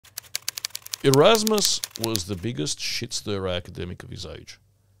Erasmus was the biggest shit-stirrer academic of his age.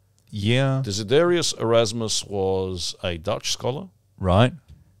 Yeah. Desiderius Erasmus was a Dutch scholar. Right.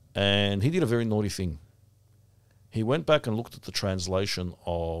 And he did a very naughty thing. He went back and looked at the translation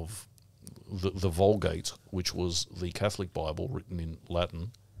of the Vulgate, which was the Catholic Bible written in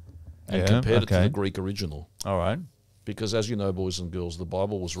Latin, and compared it to the Greek original. All right. Because as you know, boys and girls, the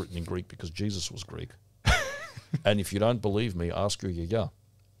Bible was written in Greek because Jesus was Greek. And if you don't believe me, ask your yaya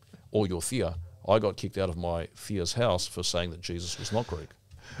or your thea. I got kicked out of my thea's house for saying that Jesus was not Greek.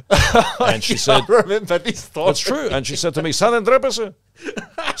 And she said, remember this story. That's true. And she said to me, Σαν ντρέπεσαι.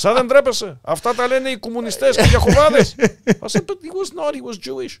 Αυτά τα λένε οι κομμουνιστές και οι Ιεχωβάδες. I said, but he was not. He was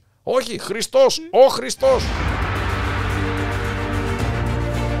Jewish. Όχι, Χριστός. Ο Χριστός.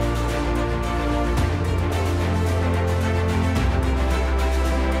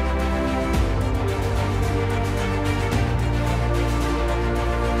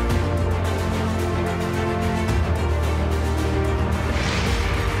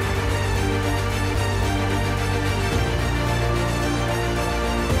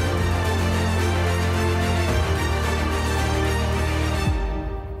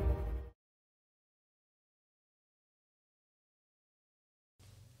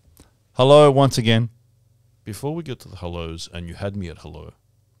 Hello once again. Before we get to the hellos, and you had me at hello,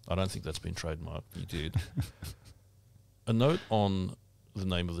 I don't think that's been trademarked. You did. A note on the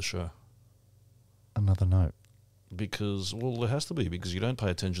name of the show. Another note. Because, well, there has to be, because you don't pay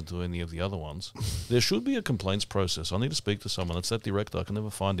attention to any of the other ones. There should be a complaints process. I need to speak to someone. It's that director. I can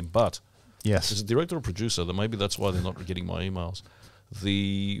never find him. But yes, there's a director or producer that maybe that's why they're not getting my emails.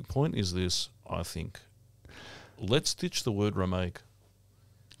 The point is this, I think. Let's ditch the word Romaic.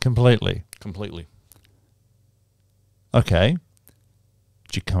 Completely. Completely. Okay.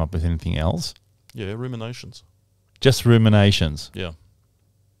 Did you come up with anything else? Yeah, ruminations. Just ruminations. Yeah.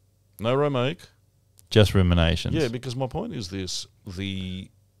 No Romaic. Just ruminations. Yeah, because my point is this. It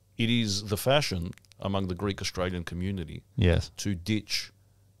is the fashion among the Greek Australian community to ditch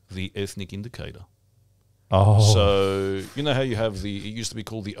the ethnic indicator. Oh. So, you know how you have it used to be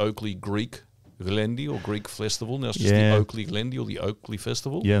called the Oakley Greek Glendi or Greek Festival. Now it's just the Oakley Glendi or the Oakley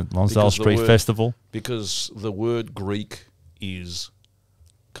Festival. Yeah, Lonsdale Street Festival. Because the word Greek is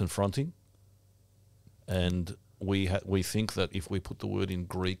confronting, and we think that if we put the word in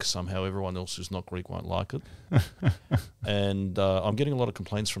Greek, somehow everyone else who's not Greek won't like it. And I'm getting a lot of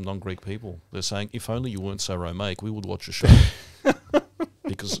complaints from non-Greek people. They're saying, if only you weren't so Romaic, we would watch the show.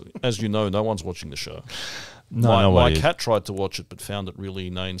 Because, as you know, no one's watching the show. My cat tried to watch it but found it really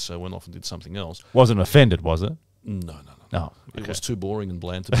inane, so went off and did something else. Wasn't offended, was it? No. Oh, okay. It was too boring and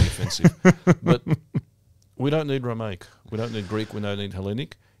bland to be offensive. But we don't need Romaic. We don't need Greek. We don't need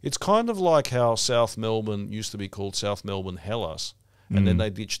Hellenic. It's kind of like how South Melbourne used to be called South Melbourne Hellas, and then they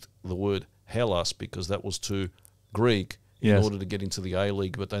ditched the word Hellas because that was too Greek in order to get into the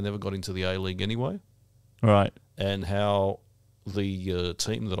A-League, but they never got into the A-League anyway. Right. And how the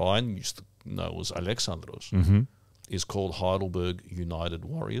team that I used to know was Alexandros is called Heidelberg United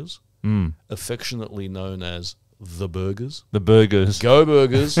Warriors, affectionately known as the Burgers. The Burgers. Go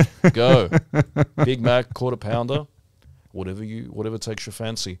Burgers, go. Big Mac, quarter pounder, whatever takes your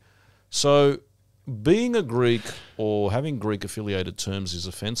fancy. So being a Greek or having Greek affiliated terms is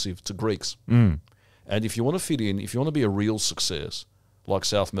offensive to Greeks. And if you want to fit in, if you want to be a real success, like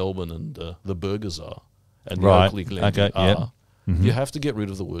South Melbourne and the Burgers are, and the Oakley Glendi are, you have to get rid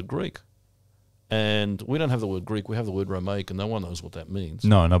of the word Greek. And we don't have the word Greek, we have the word Romaic, and no one knows what that means.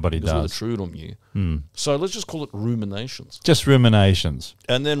 No, nobody does. So let's just call it ruminations. Just ruminations.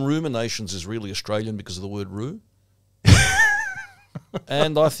 And then ruminations is really Australian because of the word ru.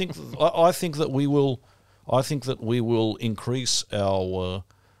 And I think that we will increase our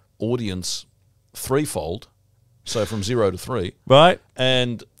audience threefold, so from 0 to 3. Right.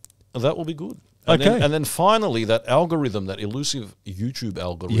 And that will be good. And then finally, that algorithm, that elusive YouTube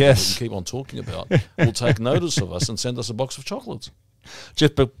algorithm that you keep on talking about, will take notice of us and send us a box of chocolates.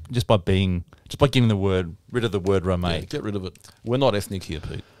 Just by getting rid of the word Romaic. Yeah, get rid of it. We're not ethnic here,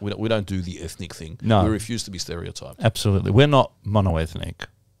 Pete. We don't do the ethnic thing. No. We refuse to be stereotyped. Absolutely. We're not monoethnic.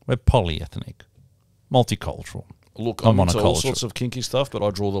 We're polyethnic. Multicultural. Look, I'm into all sorts of kinky stuff, but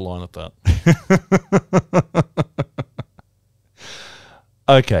I draw the line at that.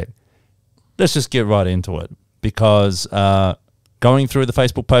 Okay. Let's just get right into it, because going through the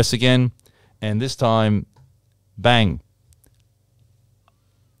Facebook posts again, and this time, bang,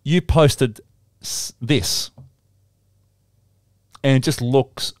 you posted this, and it just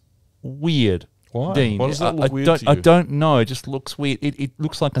looks weird. Why? Dean, Why does that look weird to you? I don't know. It just looks weird. It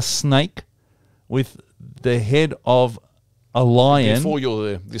looks like a snake with the head of a lion. Before you're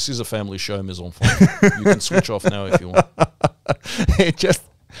there, this is a family show, Ms. Enfant. You can switch off now if you want.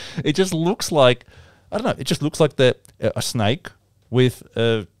 it just looks like, I don't know, it just looks like a snake with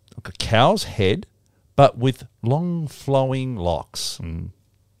like a cow's head, but with long flowing locks and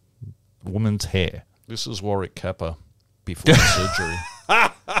woman's hair. This is Warwick Kappa before the surgery.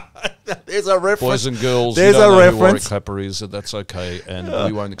 There's a reference. Boys and girls, there's you don't a know reference. who Warwick Kappa is, that's okay, and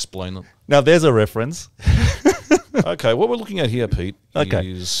we won't explain it. Now there's a reference. Okay, what we're looking at here, Pete, Okay.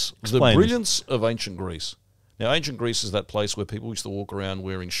 is Explain the brilliance of ancient Greece. Now, ancient Greece is that place where people used to walk around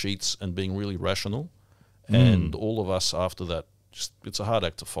wearing sheets and being really rational, and all of us after that, it's a hard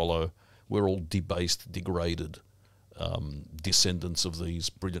act to follow. We're all debased, degraded descendants of these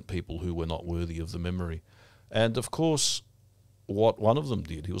brilliant people who were not worthy of the memory. And, of course, what one of them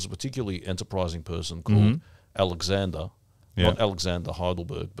did, he was a particularly enterprising person called Alexander. Yeah. Not Alexander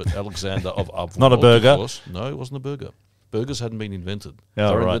Heidelberg, but Alexander of Avlod. Not a burger? Of course. No, it wasn't a burger. Burgers hadn't been invented. Oh,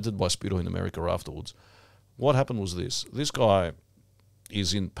 they were right. invented by Spiro in America afterwards. What happened was this. This guy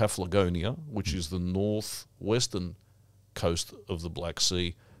is in Paphlagonia, which is the northwestern coast of the Black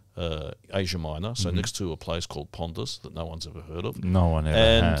Sea, Asia Minor, so next to a place called Pontus that no one's ever heard of. No one ever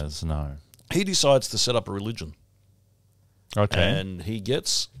And has, no. He decides to set up a religion. Okay. And he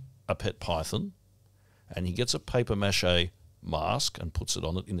gets a pet python, and he gets a paper mache mask and puts it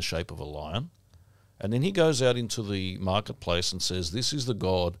on it in the shape of a lion. And then he goes out into the marketplace and says, this is the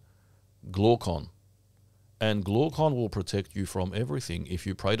god Glaucon. And Glaucon will protect you from everything if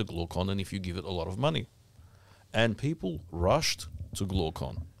you pray to Glaucon and if you give it a lot of money. And people rushed to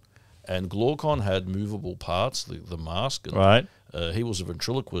Glaucon. And Glaucon had movable parts, the mask. And, Right. He was a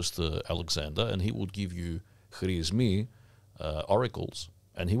ventriloquist, Alexander, and he would give you charismi, oracles,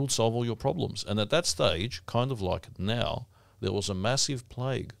 and he would solve all your problems. And at that stage, kind of like now, there was a massive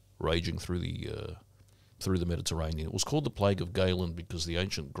plague raging through the Mediterranean. It was called the Plague of Galen because the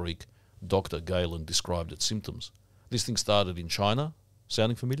ancient Greek Dr. Galen described its symptoms. This thing started in China,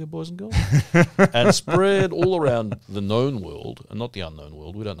 sounding familiar, boys and girls? And spread all around the known world, and not the unknown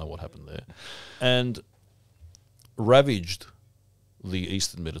world. We don't know what happened there. And ravaged the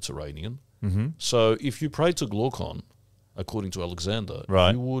eastern Mediterranean. So if you prayed to Glaucon, according to Alexander,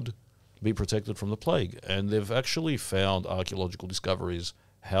 Right. you would be protected from the plague. And they've actually found archaeological discoveries,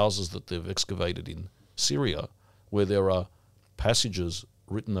 houses that they've excavated in Syria, where there are passages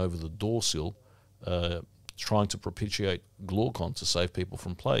written over the door sill trying to propitiate Glaucon to save people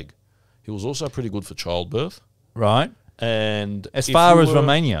from plague. He was also pretty good for childbirth. Right. And As if far you as were-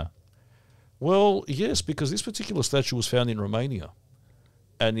 Romania. Well, yes, because this particular statue was found in Romania,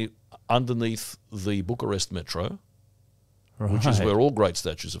 and underneath the Bucharest metro, which is Right. where all great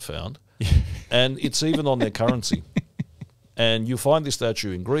statues are found, and it's even on their currency. And you find this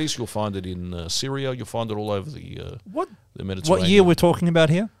statue in Greece, you'll find it in Syria, you'll find it all over the Mediterranean. What year we're talking about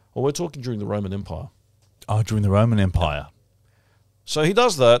here? Well, we're talking during the Roman Empire. Oh, during the Roman Empire. So he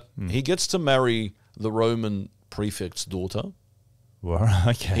does that. He gets to marry the Roman prefect's daughter. Well,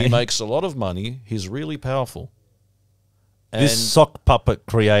 okay. He makes a lot of money. He's really powerful. And This sock puppet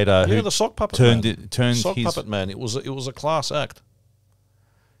creator yeah, who the sock puppet turned man. it turned sock his puppet man. It was a class act.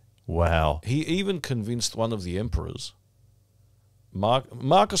 wow. He even convinced one of the emperors,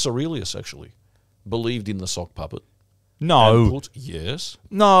 Marcus Aurelius actually, believed in the sock puppet. No. And put, yes.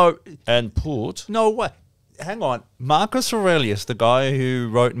 No. And put No way. Hang on. Marcus Aurelius, the guy who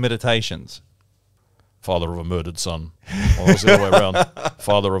wrote Meditations. father of a murdered son. Or was the other way around.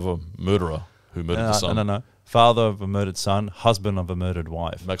 Father of a murderer who murdered the son. No. Father of a murdered son, husband of a murdered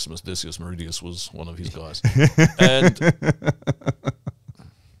wife. Maximus Decius Meridius was one of his guys. And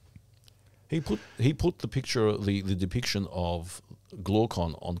he put the picture, the depiction of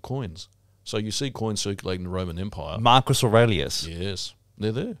Glaucon on coins. So you see coins circulating in the Roman Empire. Marcus Aurelius. Yes,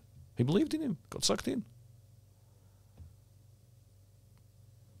 they're there. He believed in him, got sucked in.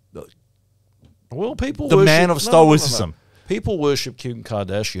 Well, people The worship, man of stoicism. People worship Kim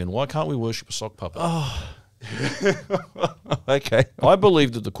Kardashian. Why can't we worship a sock puppet? Okay. I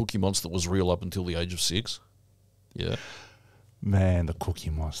believed that the Cookie Monster was real up until the age of 6. Yeah. Man, the Cookie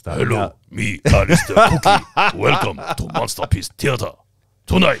Monster. Hello, me, Alistair Cookie. Welcome to Masterpiece Theatre.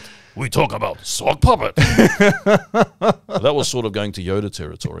 Tonight, we talk about sock puppet. That was sort of going to Yoda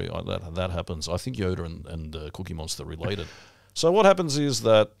territory. That happens. I think Yoda and Cookie Monster related. So what happens is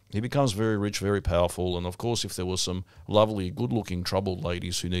that he becomes very rich, very powerful, and of course if there were some lovely, good-looking, troubled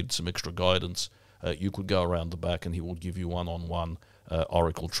ladies who needed some extra guidance, you could go around the back and he would give you one-on-one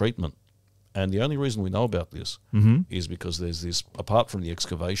oracle treatment. And the only reason we know about this is because there's this, apart from the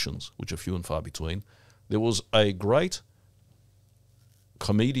excavations, which are few and far between, there was a great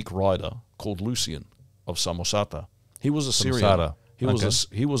comedic writer called Lucian of Samosata, He was a Syrian. Samsara.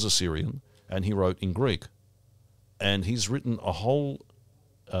 He was a Syrian, and he wrote in Greek. And he's written a whole,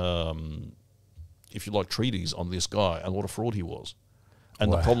 if you like, treatise on this guy and what a fraud he was,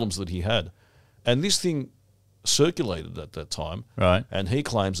 and the problems that he had. And this thing circulated at that time. Right. And he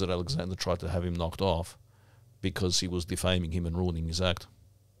claims that Alexander tried to have him knocked off because he was defaming him and ruining his act.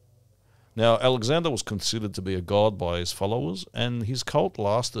 Now, Alexander was considered to be a god by his followers, and his cult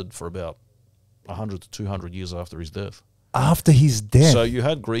lasted for about 100 to 200 years after his death. After his death? So you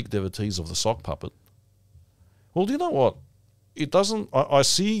had Greek devotees of the sock puppet. Well, do you know what? It doesn't... I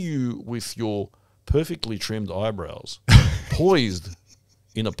see you with your perfectly trimmed eyebrows, poised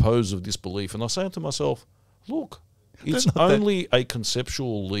in a pose of disbelief, and I say to myself, look, it's only a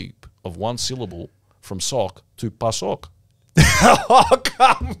conceptual leap of one syllable from sock to pasok. Oh,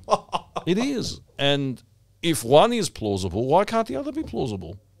 come on. It is. And if one is plausible, why can't the other be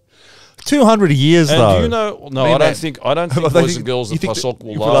plausible? 200 years, And though. do you know... No, I don't think boys and girls at pasok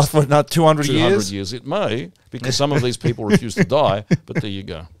will last for another 200 years? years. It may, because some of these people refuse to die, but there you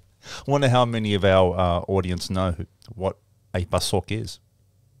go. I wonder how many of our audience know what a pasok is.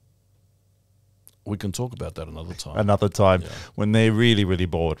 We can talk about that another time. Another time, Yeah. when they're really, really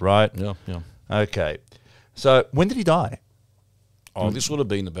bored, right? Yeah, yeah. Okay. So when did he die? Oh, this would have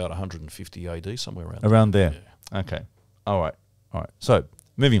been about 150 AD, somewhere around Around there. Yeah. Okay. All right. So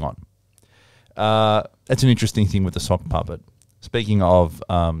moving on. That's an interesting thing with the sock puppet. Speaking of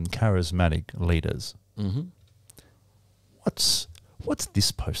charismatic leaders, what's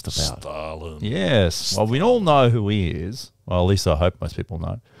this post about? Stalin. Yes. Well, we all know who he is. Well, at least I hope most people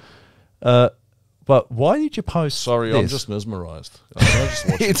know. But why did you post Sorry, this? I'm just mesmerised. I just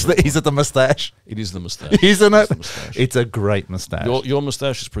watched Is it the moustache? It is the moustache. Isn't It's it? the moustache. It's a great moustache. Your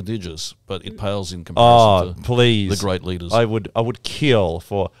moustache is prodigious, but it pales in Oh, comparison to please. the great leaders. I would kill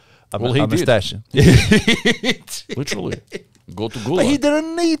for a, Well, he a did. moustache. Literally. Go to But he Gulag.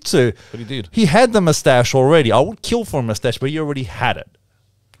 didn't need to. But he did. He had the moustache already. I would kill for a moustache, but he already had it.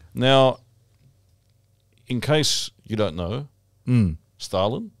 Now, in case you don't know,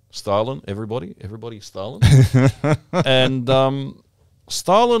 Stalin, everybody Stalin. And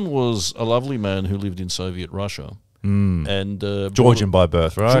Stalin was a lovely man who lived in Soviet Russia. And Georgian by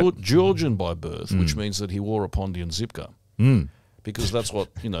birth, right? Georgian by birth, which means that he wore a Pondian zipka. Because that's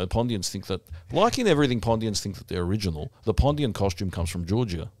what, Pondians think that, like in everything, Pondians think that they're original. The Pondian costume comes from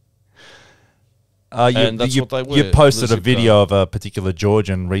Georgia. And that's what they wear, You posted the a zipper. video of a particular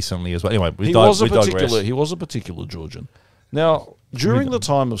Georgian recently as well. Anyway, He was a particular Georgian. Now, during the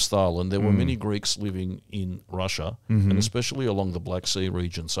time of Stalin, there were many Greeks living in Russia, and especially along the Black Sea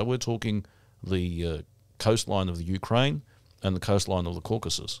region. So we're talking the coastline of the Ukraine and the coastline of the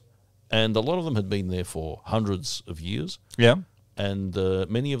Caucasus. And a lot of them had been there for hundreds of years. Yeah. And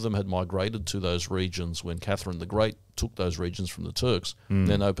many of them had migrated to those regions when Catherine the Great took those regions from the Turks,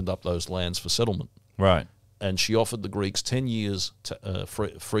 then opened up those lands for settlement. Right. And she offered the Greeks 10 years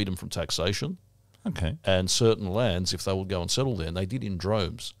freedom from taxation, Okay. and certain lands if they would go and settle there. And they did in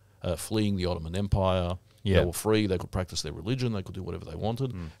droves, fleeing the Ottoman Empire. Yeah. They were free. They could practice their religion. They could do whatever they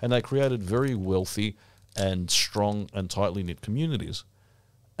wanted. And they created very wealthy and strong and tightly knit communities.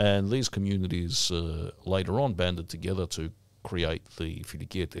 And these communities later on banded together to create the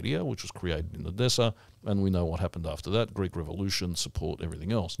Filikieteria, which was created in Odessa. And we know what happened after that: Greek Revolution, support,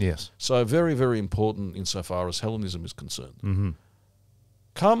 everything else. Yes. So very, very important insofar as Hellenism is concerned.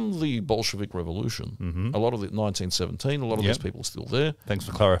 Come the Bolshevik Revolution, a lot of the 1917, a lot of these people are still there. Thanks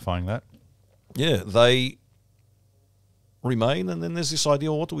for clarifying that. Yeah, they remain, and then there's this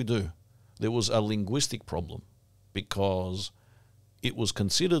idea, well, what do we do? There was a linguistic problem because it was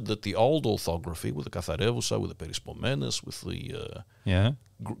considered that the old orthography with the Katharevousa, with the Perispomenes, with the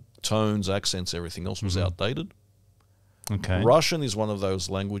tones, accents, everything else was outdated. Okay. Russian is one of those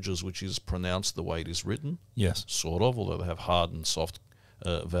languages which is pronounced the way it is written, Yes. sort of, although they have hard and soft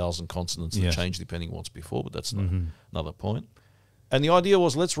vowels and consonants that Yes. change depending on what's before, but that's another point. And the idea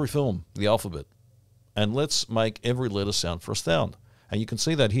was, let's reform the alphabet and let's make every letter sound for a sound. And you can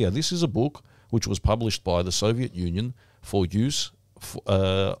see that here. This is a book which was published by the Soviet Union for use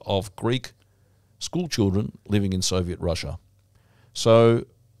of Greek school children living in Soviet Russia. So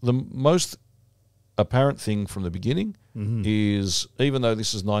the most apparent thing from the beginning is, even though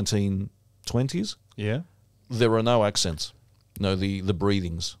this is 1920s, Yeah. there are no accents, the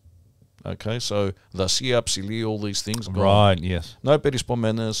breathings. Okay, so the sia, psili, all these things are gone. Right. Yes. No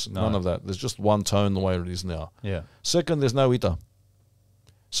perispomenes, none of that. There's just one tone the way it is now. Yeah. Second, there's no ita.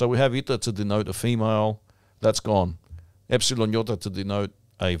 So we have ita to denote a female, that's gone. Epsilon iota to denote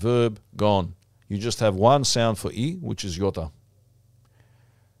a verb, gone. You just have one sound for I, which is iota.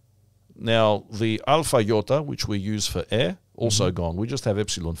 Now, the alpha iota, which we use for air, also gone. We just have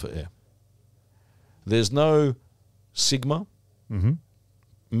epsilon for air. There's no sigma,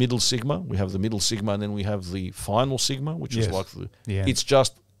 middle sigma. We have the middle sigma, and then we have the final sigma, which is like the... Yeah. It's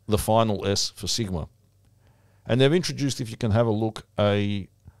just the final S for sigma. And they've introduced, if you can have a look, a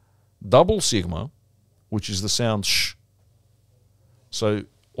double sigma, which is the sound sh. So,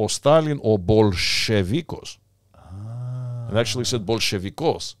 or Stalin or Bolshevikos. It actually said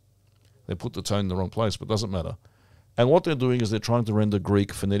Bolshevikos. They put the tone in the wrong place, but it doesn't matter. And what they're doing is they're trying to render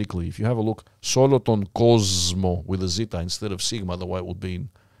Greek phonetically. If you have a look, soloton cosmo with a zeta instead of sigma, the way it would be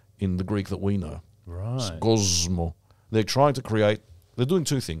in the Greek that we know. Right. Cosmo. They're trying to create, they're doing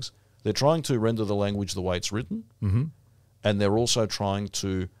two things. They're trying to render the language the way it's written, and they're also trying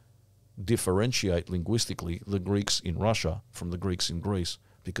to differentiate linguistically the Greeks in Russia from the Greeks in Greece,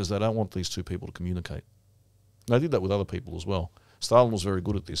 because they don't want these two people to communicate. They did that with other people as well. Stalin was very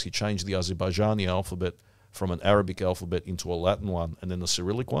good at this. He changed the Azerbaijani alphabet from an Arabic alphabet into a Latin one and then a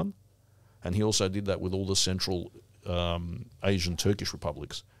Cyrillic one. And he also did that with all the Central Asian Turkish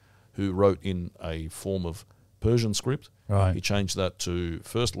republics who wrote in a form of Persian script. Right. He changed that to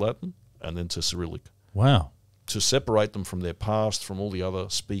first Latin and then to Cyrillic, Wow. to separate them from their past, from all the other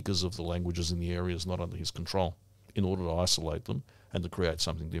speakers of the languages in the areas not under his control, in order to isolate them and to create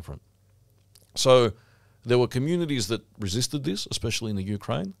something different. So there were communities that resisted this, especially in the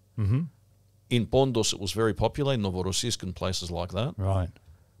Ukraine. In Pondos, it was very popular, in Novorossiysk and places like that. Right.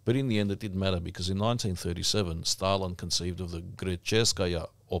 But in the end, it didn't matter, because in 1937, Stalin conceived of the Grecheskaya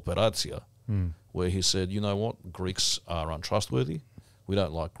Operatia, where he said, you know what, Greeks are untrustworthy. We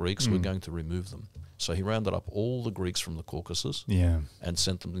don't like Greeks. We're going to remove them. So he rounded up all the Greeks from the Caucasus and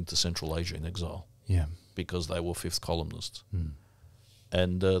sent them into Central Asia in exile, because they were fifth columnists.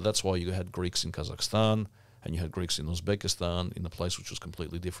 And that's why you had Greeks in Kazakhstan, and you had Greeks in Uzbekistan, in a place which was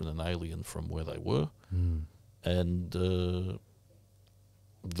completely different and alien from where they were. And the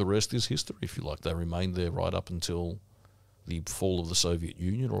rest is history, if you like. They remained there right up until the fall of the Soviet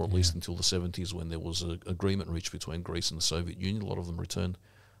Union, or at least until the 70s, when there was an agreement reached between Greece and the Soviet Union. A lot of them returned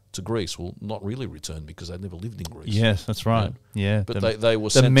to Greece. Well, not really returned, because they'd never lived in Greece. Yes, that's right. Yeah. But they were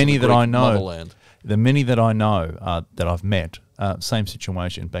the sent many to the that I Greek know, motherland. The many that I know that I've met, same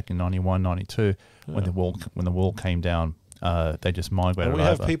situation back in 91, 92, when the wall came down, they just migrated And we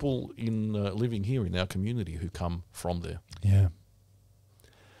over. have people in living here in our community who come from there. Yeah.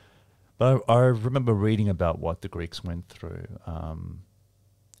 But I remember reading about what the Greeks went through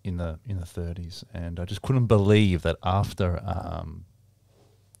in the 30s, and I just couldn't believe that after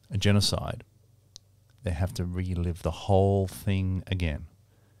a genocide, they have to relive the whole thing again.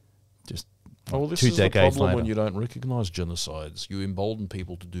 Just well, this 2 is the decades problem later. when you don't recognise genocides. You embolden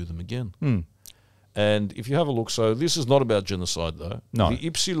people to do them again. And if you have a look, so this is not about genocide, though. No. The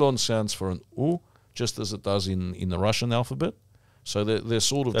Ypsilon sounds for an U, just as it does in the Russian alphabet. So they're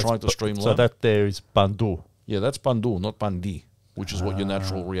sort of trying to streamline. So that there is Bandu. Yeah, that's Bandu, not Bandi, which is what your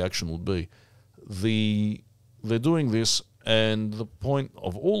natural reaction would be. They're doing this, and the point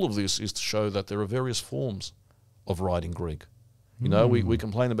of all of this is to show that there are various forms of writing Greek. You know, we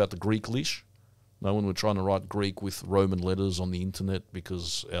complain about the Greeklish. No one would try to write Greek with Roman letters on the internet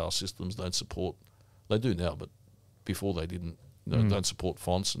because our systems don't support. They do now, but before they didn't. Don't support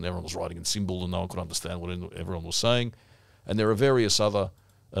fonts, and everyone was writing in symbol, and no one could understand what everyone was saying. And there are various other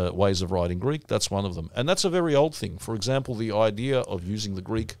ways of writing Greek. That's one of them. And that's a very old thing. For example, the idea of using the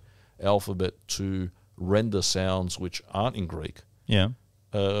Greek alphabet to render sounds which aren't in Greek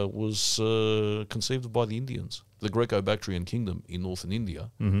was conceived by the Indians. The Greco-Bactrian kingdom in northern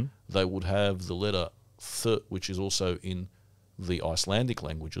India, they would have the letter th, which is also in the Icelandic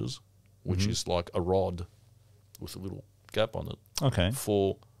languages, which is like a rod with a little gap on it. Okay.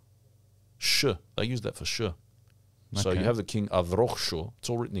 For sh. They use that for sh. So Okay. you have the king Avroksho. It's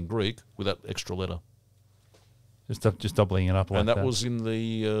all written in Greek with that extra letter. Just doubling it up like And that. that was in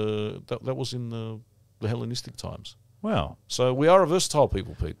the that was in the Hellenistic times. Wow. So we are a versatile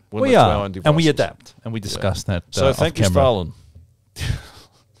people, Pete. We're We not to our are, own and we devices. adapt, and we discuss that. So off thank you, camera. Stalin.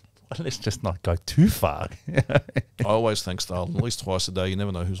 Let's just not go too far. I always thank Stalin, at least twice a day. You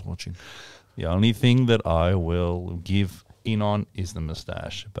never know who's watching. The only thing that I will give in on is the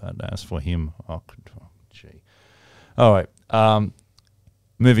moustache. But as for him, gee. All right.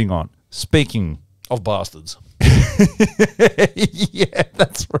 Moving on. Speaking Of bastards. yeah,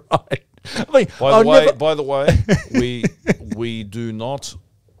 that's right. I mean, By the way, we do not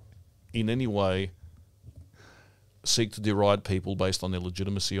in any way seek to deride people based on their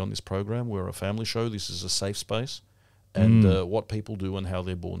legitimacy on this program. We're a family show. This is a safe space. And what people do and how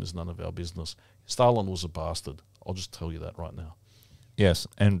they're born is none of our business. Stalin was a bastard. I'll just tell you that right now. Yes,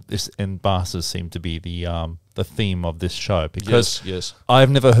 and bastards seem to be the theme of this show because Yes. I've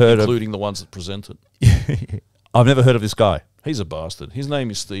never heard Including the ones that present it. I've never heard of this guy. He's a bastard. His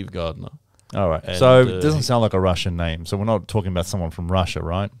name is Steve Gardner. All right, And, so it doesn't sound like a Russian name. So we're not talking about someone from Russia,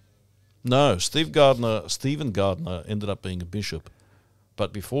 right? No, Stephen Gardner ended up being a bishop.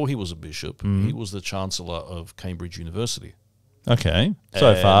 But before he was a bishop, he was the Chancellor of Cambridge University. Okay,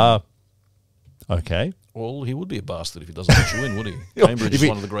 so far, okay. Well, he would be a bastard if he doesn't let you in, would he? Cambridge is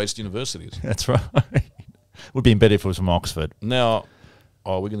one of the greatest universities. That's right. Would be better if it was from Oxford. Now,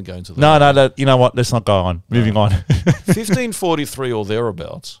 we're going to go into that. No, you know what? Let's not go on. Moving on. 1543 or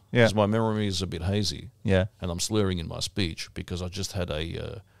thereabouts, Yeah. because my memory is a bit hazy, Yeah. and I'm slurring in my speech because I just had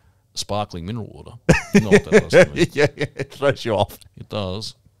a sparkling mineral water. You know what that does to me. Yeah, it throws you off. It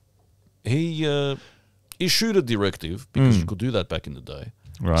does. He issued a directive, because you could do that back in the day,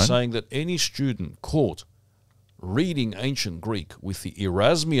 Right. saying that any student caught reading ancient Greek with the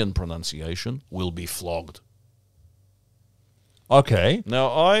Erasmian pronunciation will be flogged. Okay. Now,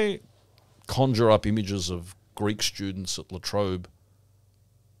 I conjure up images of Greek students at La Trobe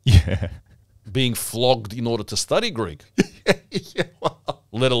Yeah. being flogged in order to study Greek, Yeah. Well,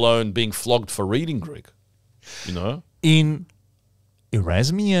 let alone being flogged for reading Greek, you know? in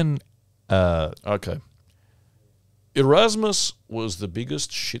Erasmian, Okay. Erasmus was the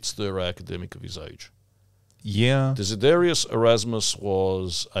biggest shit-stirrer academic of his age. yeah, Desiderius Erasmus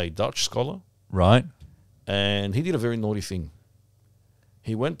was a Dutch scholar, right. and he did a very naughty thing.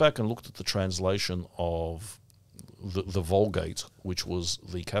 He went back and looked at the translation of the Vulgate, which was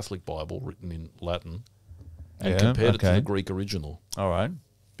the Catholic Bible written in Latin, and Yeah, compared it to okay. the Greek original. All right.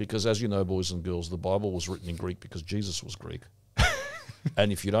 Because as you know, boys and girls, the Bible was written in Greek because Jesus was Greek.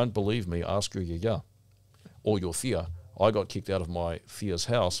 And if you don't believe me, ask your yaya or your thea. I got kicked out of my thea's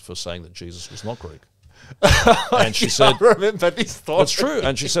house for saying that Jesus was not Greek. And she said, remember this thought. that's true.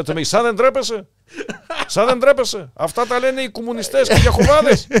 And she said to me, "Σαν δεν τρέπεσαι. Σαν δεν τρέπεσαι. Αυτά τα λένε οι κομμουνιστές και οι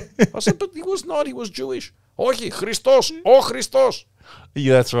Ιεχωβάδες." I said, but he was not. He was Jewish. Όχι, Χριστός. Ο Χριστός.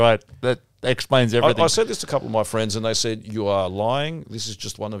 Yeah, that's right. That explains everything. I said this to a couple of my friends, and they said, "You are lying. This is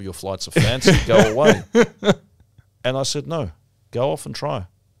just one of your flights of fancy. Go away." And I said, "No, go off and try."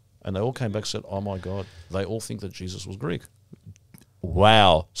 And they all came back and said, "Oh my God, they all think that Jesus was Greek."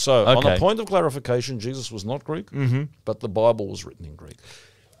 Wow. So, on Okay. a point of clarification, Jesus was not Greek, but the Bible was written in Greek.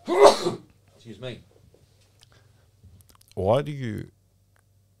 Excuse me. Why do you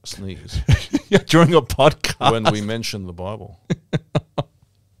sneeze During a podcast. when we mention the Bible?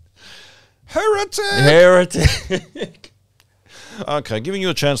 Heretic! Heretic. Okay, giving you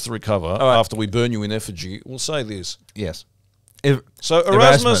a chance to recover right. after we burn you in effigy, we'll say this. Yes. So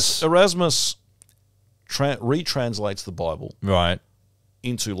Erasmus retranslates the Bible Right.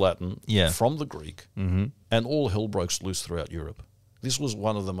 into Latin Yeah. from the Greek, and all hell broke loose throughout Europe. This was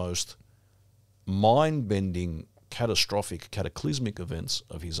one of the most mind-bending, catastrophic, cataclysmic events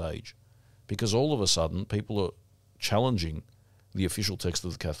of his age, because all of a sudden people are challenging the official text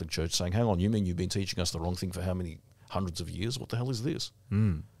of the Catholic Church, saying, "Hang on, you mean you've been teaching us the wrong thing for how many hundreds of years? What the hell is this?"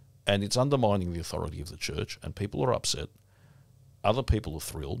 And it's undermining the authority of the Church, and people are upset. Other people are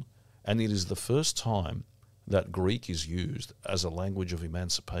thrilled, and it is the first time that Greek is used as a language of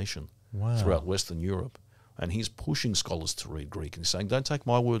emancipation throughout Western Europe. And he's pushing scholars to read Greek, and he's saying, "Don't take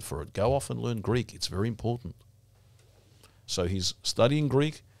my word for it. Go off and learn Greek. It's very important." So he's studying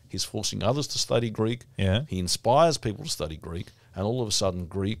Greek. He's forcing others to study Greek. Yeah. He inspires people to study Greek, and all of a sudden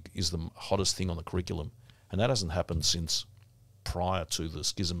Greek is the hottest thing on the curriculum. And that hasn't happened since prior to the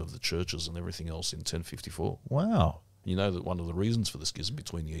schism of the churches and everything else in 1054. Wow. You know that one of the reasons for the schism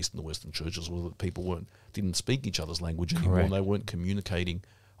between the East and the Western churches was that people didn't speak each other's language anymore, Correct. and they weren't communicating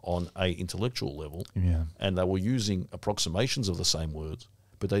on a intellectual level, Yeah. and they were using approximations of the same words,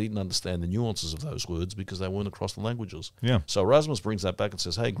 but they didn't understand the nuances of those words because they weren't across the languages. Yeah. So Erasmus brings that back and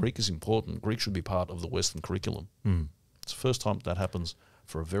says, "Hey, Greek is important. Greek should be part of the Western curriculum." It's the first time that happens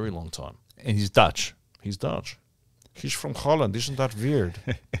for a very long time. And he's Dutch. He's Dutch. He's from Holland. Isn't that weird?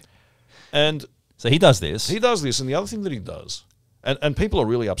 And So he does this. he does this, and the other thing that he does, and people are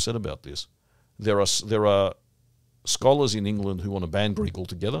really upset about this. There are scholars in England who want to ban Greek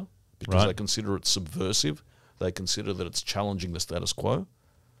altogether because Right. they consider it subversive. They consider that it's challenging the status quo.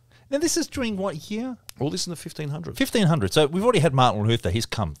 Now, this is during what year? All this in the 1500s. 1500. So we've already had Martin Luther. He's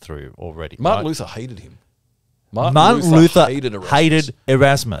come through already. Martin right? Luther hated him. Martin Luther hated Erasmus. hated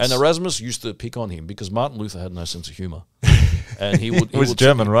Erasmus. And Erasmus used to pick on him because Martin Luther had no sense of humour. And he would. He was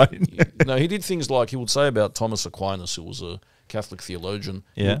German, right? No, he did things like he would say about Thomas Aquinas, who was a Catholic theologian.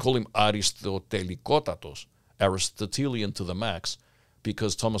 He Yeah. would call him Aristotelikotatos, Aristotelian to the max,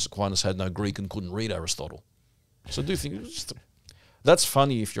 because Thomas Aquinas had no Greek and couldn't read Aristotle. So do think just That's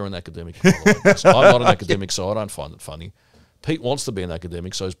funny if you're an academic. By the way. So I'm not an academic, so I don't find it funny. Pete wants to be an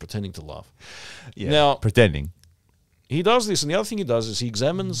academic, so he's pretending to laugh. Yeah, Now, pretending. he does this, and the other thing he does is he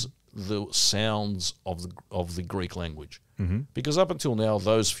examines the sounds of the Greek language. Because up until now,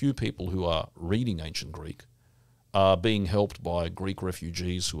 those few people who are reading ancient Greek are being helped by Greek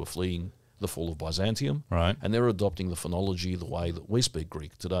refugees who are fleeing the fall of Byzantium. Right. And they're adopting the phonology, the way that we speak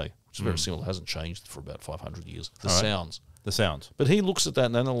Greek today, which is very similar, hasn't changed for about 500 years. The sounds. The sounds. But he looks at that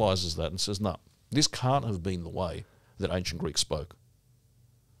and analyzes that and says, no, this can't have been the way that ancient Greek spoke.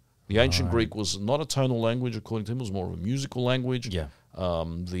 The ancient Greek was not a tonal language, according to him, it was more of a musical language. Yeah.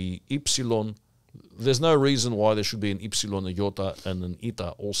 The ipsilon, there's no reason why there should be an ipsilon, a iota, and an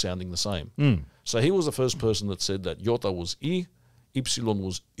ita all sounding the same. So he was the first person that said that iota was I, ipsilon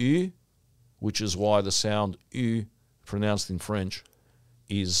was U, which is why the sound U, pronounced in French,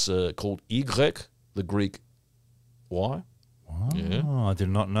 is called Y, the Greek Y. Oh, Yeah. I did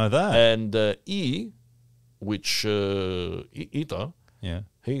not know that. And I, which ita, Yeah.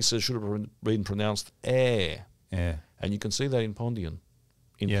 he says should have been pronounced air. Yeah. And you can see that in Pondian.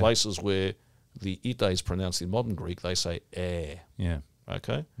 In Yeah. places where the ita is pronounced in modern Greek, they say air. Yeah.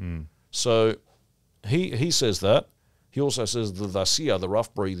 Okay? So he says that. He also says the dasia, the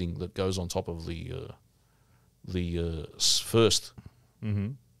rough breathing that goes on top of the first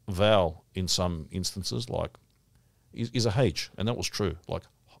vowel in some instances, like, is a H, and that was true. Like,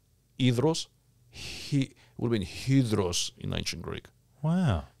 hydros, it would have been hydros in ancient Greek.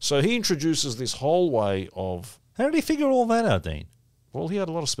 Wow. So he introduces this whole way of, How did he figure all that out, Dean? well, he had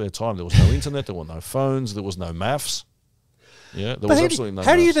a lot of spare time. There was no internet, there were no phones, there was no maths. Yeah, there was absolutely no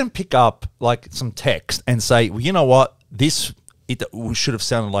How do you maths. then pick up like some text and say, well, you know what, it should have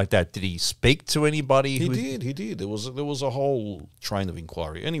sounded like that? Did he speak to anybody? He did. There was a whole train of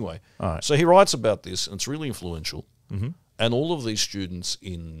inquiry. Anyway, All right. so he writes about this, and it's really influential. And all of these students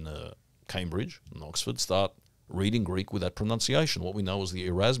in Cambridge and Oxford start reading Greek with that pronunciation, what we know as the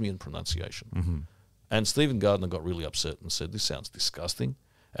Erasmian pronunciation. And Stephen Gardner got really upset and said, this sounds disgusting,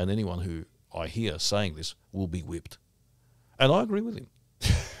 and anyone who I hear saying this will be whipped. And I agree with him.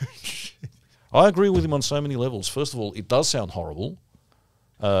 I agree with him on so many levels. First of all, it does sound horrible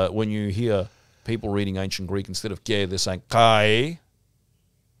when you hear people reading ancient Greek instead of ke, they're saying kai.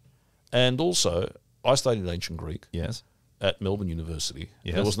 And also, I studied ancient Greek Yes. at Melbourne University.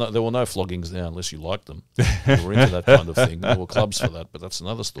 Yes. There were no floggings now unless you liked them. You were into that kind of thing. There were clubs for that, but that's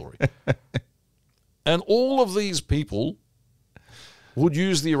another story. And all of these people would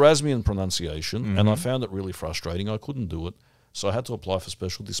use the Erasmian pronunciation, and I found it really frustrating. I couldn't do it, so I had to apply for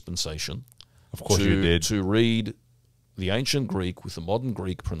special dispensation. Of course you did. To read the ancient Greek with the modern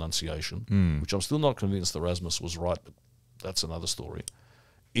Greek pronunciation, which I'm still not convinced Erasmus was right, but that's another story,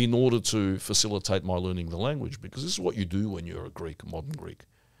 in order to facilitate my learning the language, because this is what you do when you're a Greek, modern Greek.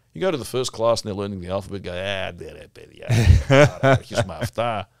 You go to the first class and they're learning the alphabet, go,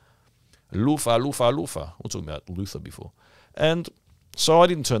 Lufa, Lufa, Lufa. We're talking about Luther before. And so I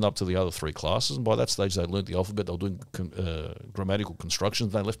didn't turn up to the other three classes, and by that stage they'd learnt the alphabet, they were doing grammatical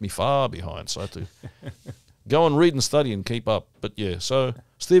constructions, they left me far behind, so I had to go and read and study and keep up. But yeah, so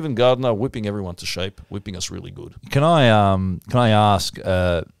Stephen Gardner whipping everyone to shape, whipping us really good. Can I ask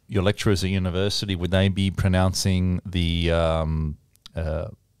your lecturers at university, would they be pronouncing the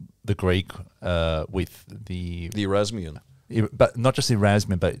Greek with the The Erasmian. but not just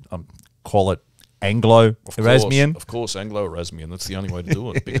Erasmian, but call it Anglo-Erasmian? Of course, Anglo-Erasmian. That's the only way to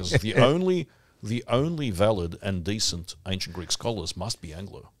do it, because the only valid and decent ancient Greek scholars must be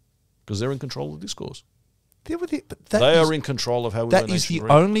Anglo, because they're in control of the discourse. They are in control of how we learn That is ancient the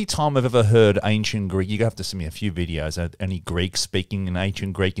Greek. only time I've ever heard ancient Greek. You have to send me a few videos of any Greeks speaking in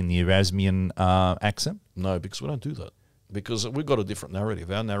ancient Greek in the Erasmian accent. No, because we don't do that. Because we've got a different narrative.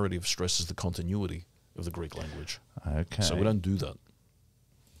 Our narrative stresses the continuity of the Greek language. Okay. So we don't do that.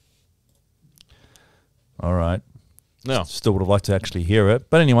 All right. Now, Still would have liked to actually hear it.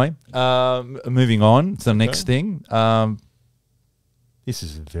 But anyway, moving on to the next thing. This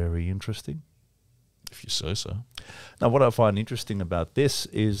is very interesting. if you say so. Now, what I find interesting about this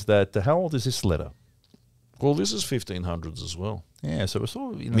is that how old is this letter? Well, this is 1500s as well. Yeah, so it's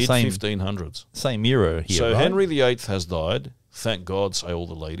all in the Mid-1500s. same era here, So right? Henry VIII has died. Thank God, say all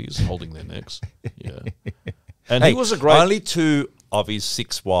the ladies holding their necks. Yeah. And he was a great... Only 2 of his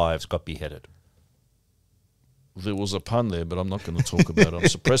 6 wives got beheaded. There was a pun there, but I'm not going to talk about it. I'm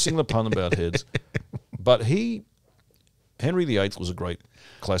suppressing the pun about heads. But Henry VIII was a great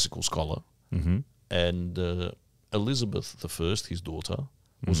classical scholar. Mm-hmm. And Elizabeth I, his daughter,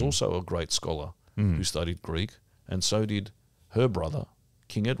 was also a great scholar who studied Greek. And so did her brother,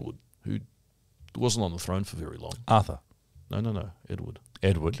 King Edward, who wasn't on the throne for very long. Arthur. No. Edward.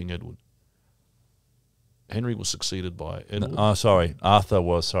 Edward. King Edward. Henry was succeeded by Edward. Oh, sorry. Arthur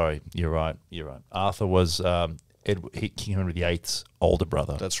was, sorry. You're right. Arthur was King Henry VIII's older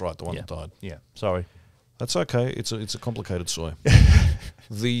brother. That's right, the one that died. Yeah, sorry. That's okay. It's a complicated story.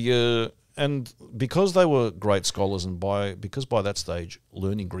 And because they were great scholars, and because by that stage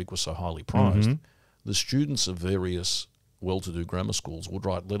learning Greek was so highly prized, the students of various well-to-do grammar schools would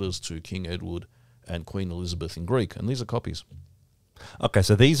write letters to King Edward and Queen Elizabeth in Greek, and these are copies. Okay,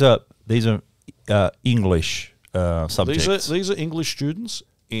 so these are English subjects. These are English students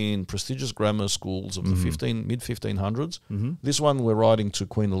in prestigious grammar schools of the mid-1500s. This one we're writing to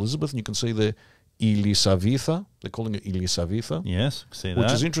Queen Elizabeth, and you can see there Elisavitha. They're calling it Elisavitha. Yes, see that.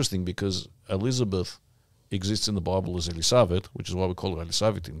 Which is interesting because Elizabeth exists in the Bible as Elisabeth, which is why we call her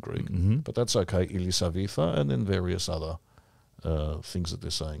Elisavit in Greek. But that's okay, Elisavitha, and then various other things that they're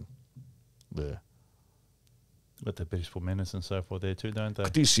saying there. But the peaceful menace and so forth there too, don't they?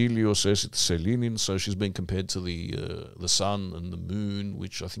 Ktisielios esit Selinin, so she's been compared to the sun and the moon,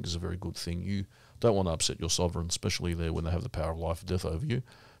 which I think is a very good thing. You don't want to upset your sovereign, especially there when they have the power of life and death over you.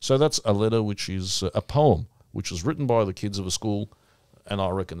 So that's a letter, which is a poem, which was written by the kids of a school, and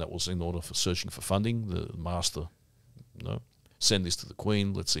I reckon that was in order for searching for funding. The master, send this to the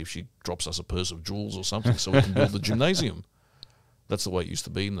Queen. Let's see if she drops us a purse of jewels or something, so we can build the gymnasium. That's the way it used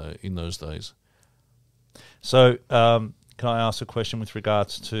to be in those days. So, can I ask a question with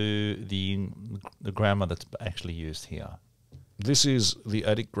regards to the grammar that's actually used here? This is the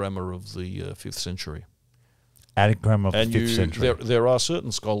Attic grammar of the 5th century. Attic grammar of the 5th century. There are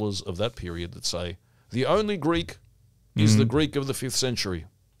certain scholars of that period that say the only Greek is the Greek of the 5th century.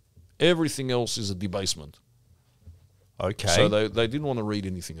 Everything else is a debasement. Okay. So they didn't want to read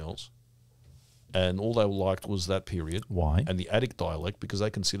anything else. And all they liked was that period. Why? And the Attic dialect, because they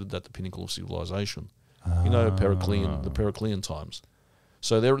considered that the pinnacle of civilization. The Periclean times.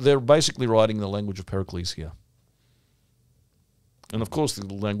 So they're basically writing the language of Pericles here. And of course the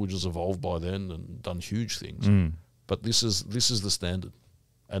language has evolved by then and done huge things. But this is the standard.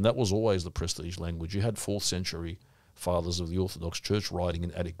 And that was always the prestige language. You had 4th century fathers of the Orthodox Church writing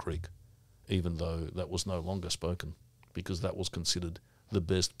in Attic Greek, even though that was no longer spoken, because that was considered the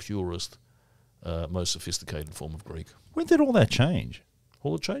best, purest, most sophisticated form of Greek. When did all that change?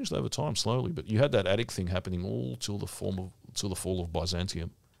 Well, it changed over time slowly, but you had that Attic thing happening all till the fall of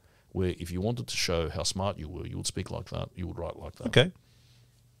Byzantium, where if you wanted to show how smart you were, you would speak like that, you would write like that. Okay.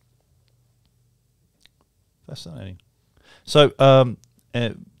 Fascinating. So, and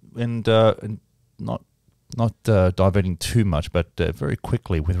not diverting too much, but very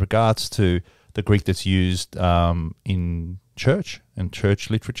quickly with regards to the Greek that's used in church and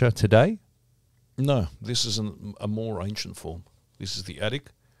church literature today. No, this is a more ancient form. This is the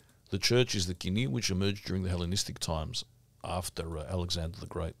Attic. The church is the Kini, which emerged during the Hellenistic times after Alexander the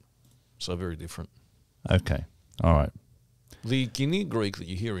Great. So very different. Okay. All right. The Kini Greek that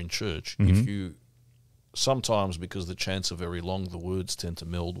you hear in church, if you sometimes, because the chants are very long, the words tend to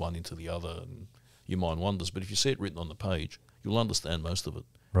meld one into the other and your mind wanders. But if you see it written on the page, you'll understand most of it.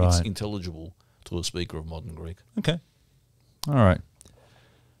 Right. It's intelligible to a speaker of modern Greek. Okay. All right.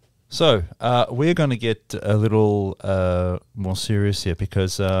 So we're going to get a little more serious here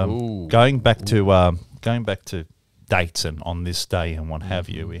because going back to dates and on this day and what have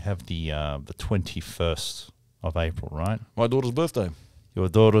you, we have the 21st of April, right? My daughter's birthday. Your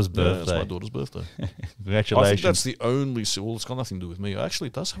daughter's birthday. Yeah, it's my daughter's birthday. Congratulations. I think that's the only... Well, it's got nothing to do with me. Actually,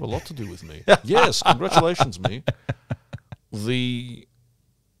 it does have a lot to do with me. Yes, congratulations, me.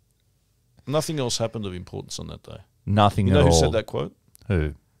 Nothing else happened of importance on that day. Nothing at all. You know who said that quote?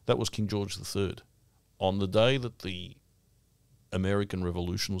 Who? That was King George III. On the day that the American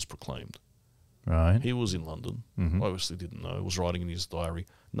Revolution was proclaimed, right? He was in London. Obviously didn't know. He was writing in his diary.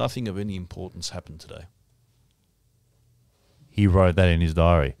 Nothing of any importance happened today. He wrote that in his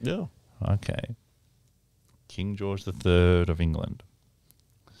diary? Yeah. Okay. King George III of England.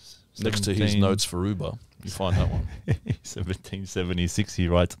 Next to his notes for Uber, you find that one. 1776 he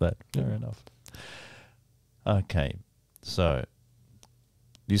writes that. Fair enough. Okay. So...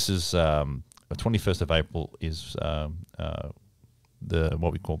 this is the 21st of April is the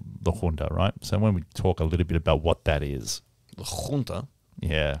what we call the Junta, right? So when we talk a little bit about what that is. The Junta?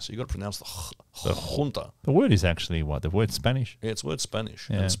 Yeah. So you got to pronounce the Junta. The word is actually what? The word Spanish? Yeah, it's word Spanish.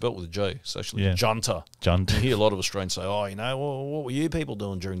 Yeah. And it's spelt with a J. It's actually Junta. Junta. You hear a lot of Australians say, what were you people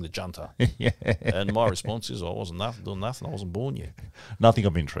doing during the Junta? Yeah. And my response is, I wasn't doing nothing. I wasn't born yet. Nothing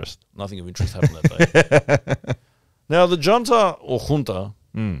of interest. Nothing of interest happened that day. Now, the Junta or Junta...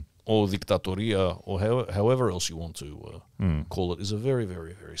 or dictatoria, or however else you want to call it, is a very,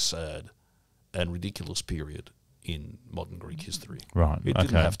 very, very sad and ridiculous period in modern Greek history. Right. It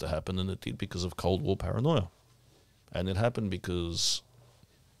didn't have to happen, and it did because of Cold War paranoia. And it happened because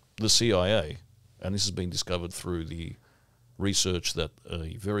the CIA, and this has been discovered through the research that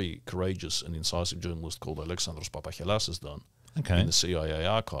a very courageous and incisive journalist called Alexandros Papachelas has done in the CIA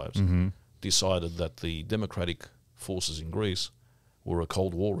archives, decided that the democratic forces in Greece were a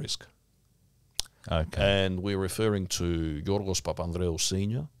Cold War risk. Okay. And we're referring to Yorgos Papandreou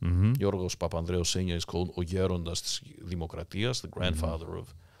Senior. Yorgos Papandreou Senior is called O Gerondas της Δημοκρατίας, the grandfather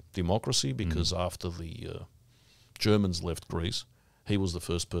of democracy, because after the Germans left Greece, he was the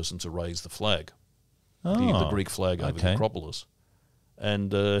first person to raise the flag, the Greek flag over the Acropolis.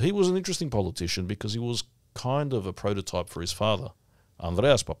 And he was an interesting politician because he was kind of a prototype for his father,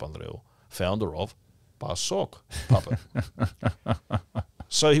 Andreas Papandreou, founder of PASOK.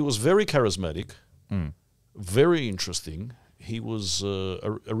 So he was very charismatic, very interesting. He was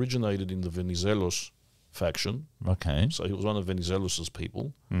originated in the Venizelos faction. Okay. So he was one of Venizelos'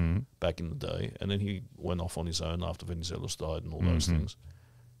 people back in the day. And then he went off on his own after Venizelos died and all those things.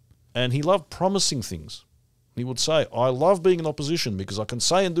 And he loved promising things. He would say, I love being in opposition because I can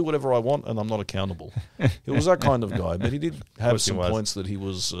say and do whatever I want and I'm not accountable. He was that kind of guy. But he did have some points that he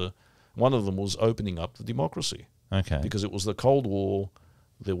was... one of them was opening up the democracy. Okay. Because it was the Cold War.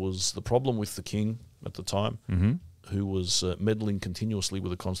 There was the problem with the king at the time, who was meddling continuously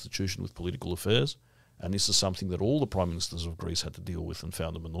with the constitution, with political affairs. And this is something that all the prime ministers of Greece had to deal with and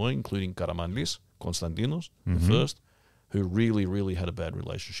found them annoying, including Karamanlis, Konstantinos, the first, who really, really had a bad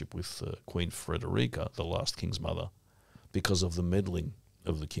relationship with Queen Frederica, the last king's mother, because of the meddling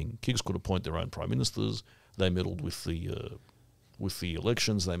of the king. Kings could appoint their own prime ministers. They meddled with the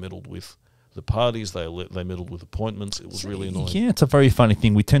elections. They meddled with the parties. They meddled with appointments. It was really annoying. Yeah, it's a very funny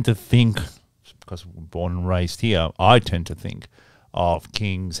thing. We tend to think, because we're born and raised here, I tend to think of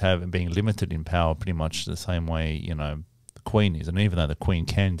kings being limited in power pretty much the same way, you know, the Queen is. And even though the Queen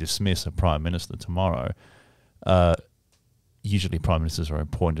can dismiss a prime minister tomorrow, usually prime ministers are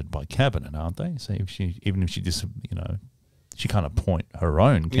appointed by cabinet, aren't they? So even if she just, you know, she can't appoint her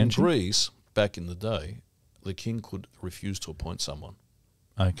own, can she? In Greece, back in the day, the king could refuse to appoint someone.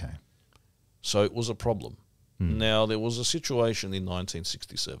 Okay. So it was a problem. Now, there was a situation in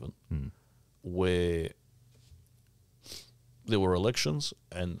 1967 where there were elections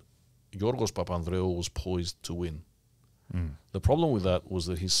and Yorgos Papandreou was poised to win. The problem with that was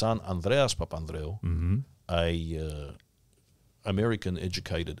that his son, Andreas Papandreou, a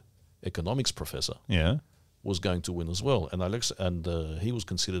American-educated economics professor, was going to win as well. And he was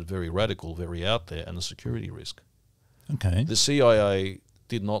considered very radical, very out there, and a security risk. Okay. The CIA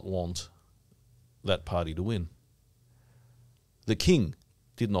did not want that party to win. The king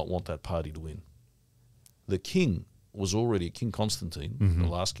did not want that party to win. The king was already, King Constantine, the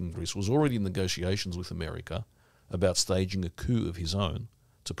last king of Greece, was already in negotiations with America about staging a coup of his own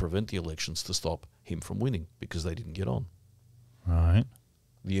to prevent the elections, to stop him from winning, because they didn't get on. Right.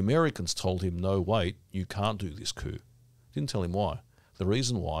 The Americans told him, no, wait, you can't do this coup. Didn't tell him why. The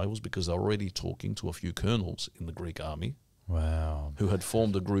reason why was because they were already talking to a few colonels in the Greek army. Wow. Who had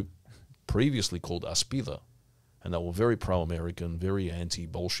formed a group previously called Aspida, and they were very pro-American, very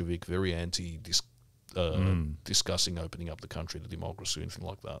anti-Bolshevik, very discussing opening up the country to democracy, anything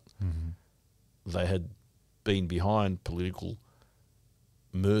like that. They had been behind political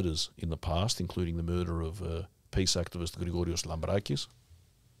murders in the past, including the murder of peace activist Grigorios Lambrakis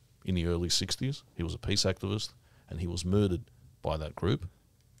in the early 60s. He was a peace activist, and he was murdered by that group.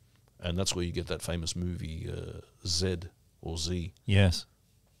 And that's where you get that famous movie Z or Z. Yes.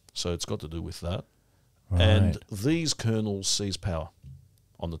 So it's got to do with that. Right. And these colonels seized power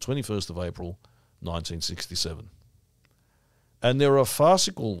on the 21st of April, 1967. And they're a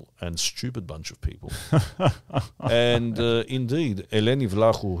farcical and stupid bunch of people. And indeed, Eleni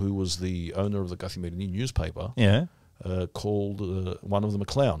Vlachou, who was the owner of the Kathimerini newspaper, called one of them a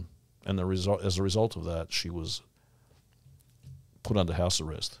clown. And as a result of that, she was put under house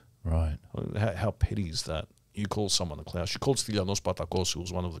arrest. Right. How petty is that? You call someone a clown. She called Stylianos Patakos, who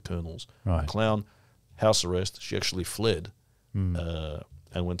was one of the colonels, right. a clown, house arrest. She actually fled and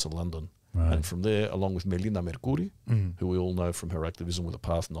went to London. Right. And from there, along with Melina Mercouri, who we all know from her activism with the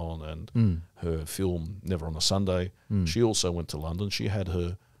Parthenon and her film Never on a Sunday, she also went to London. She had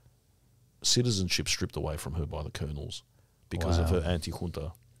her citizenship stripped away from her by the colonels because of her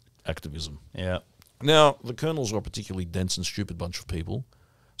anti-junta activism. Yeah. Now, the colonels were a particularly dense and stupid bunch of people.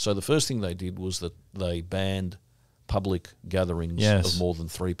 So the first thing they did was that they banned public gatherings of more than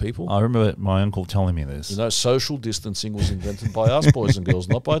 3 people. I remember my uncle telling me this. You know, social distancing was invented by us, boys and girls,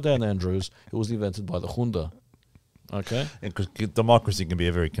 not by Dan Andrews. It was invented by the junta. Okay? Because democracy can be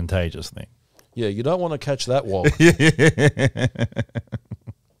a very contagious thing. Yeah, you don't want to catch that wog.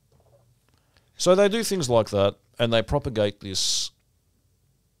 So they do things like that, and they propagate this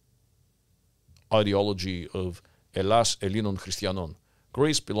ideology of Elas Elinon Christianon.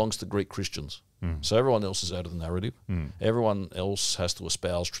 Greece belongs to Greek Christians. So everyone else is out of the narrative. Everyone else has to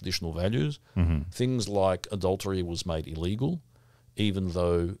espouse traditional values. Things like adultery was made illegal, even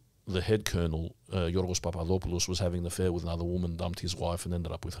though the head colonel, Yorgos Papadopoulos, was having an affair with another woman, dumped his wife and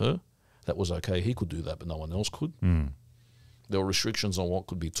ended up with her. That was okay. He could do that, but no one else could. There were restrictions on what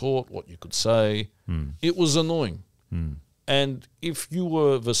could be taught, what you could say. It was annoying. And if you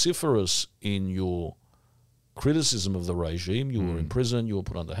were vociferous in your criticism of the regime, you were in prison, you were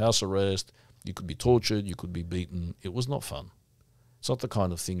put under house arrest, you could be tortured, you could be beaten. It was not fun. It's not the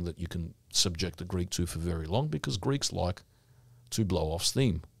kind of thing that you can subject a Greek to for very long, because Greeks like to blow off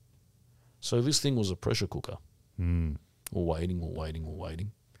steam. So this thing was a pressure cooker. We're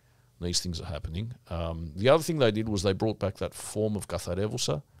waiting. These things are happening. The other thing they did was they brought back that form of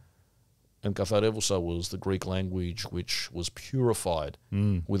katharevousa. And katharevousa was the Greek language which was purified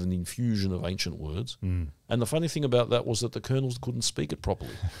with an infusion of ancient words. And the funny thing about that was that the colonels couldn't speak it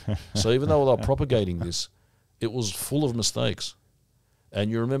properly. So even though they were propagating this, it was full of mistakes.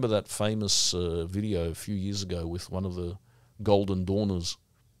 And you remember that famous video a few years ago with one of the Golden Dawners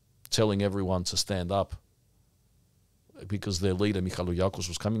telling everyone to stand up because their leader, Michaloiakos,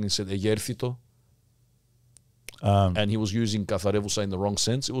 was coming and said, Egerthito. And he was using katharevousa in the wrong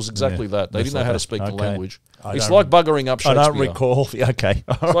sense. It was exactly that. They didn't know how to speak the language. It's like buggering up Shakespeare. I don't recall. Okay.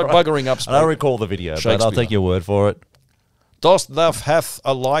 It's like buggering up I don't recall the video, but I'll take your word for it. Dost thou hath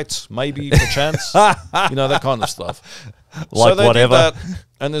a light, maybe perchance? You know, that kind of stuff. Like so whatever. Did that,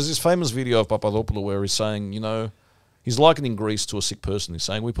 and there's this famous video of Papadopoulos where he's saying, you know, he's likening Greece to a sick person. He's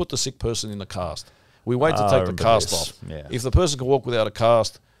saying, we put the sick person in a cast. We wait to take the cast off. Yeah. If the person can walk without a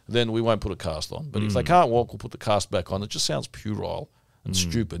cast, then we won't put a cast on. But if they can't walk, we'll put the cast back on. It just sounds puerile and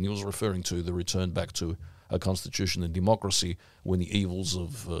stupid. And he was referring to the return back to a constitution and democracy when the evils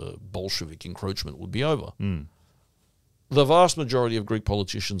of Bolshevik encroachment would be over. The vast majority of Greek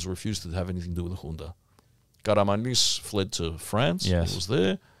politicians refused to have anything to do with the junta. Karamanlis fled to France. Yes. He was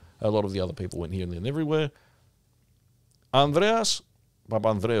there. A lot of the other people went here and there and everywhere. Andreas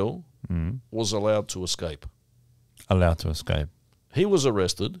Papandreou was allowed to escape. Allowed to escape. He was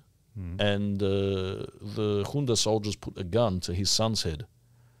arrested, and the junta soldiers put a gun to his son's head.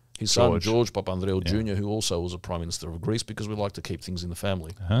 His son, George Papandreou Jr., who also was a Prime Minister of Greece, because we like to keep things in the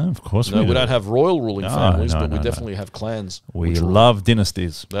family. Of course we don't have royal ruling families, but we definitely have clans. We love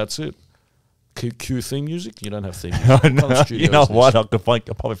dynasties. That's it. Cue theme music? You don't have theme music. No, you know what? I'll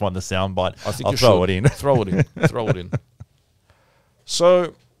probably find the soundbite. I think I'll throw it in. Throw it in. Throw it in.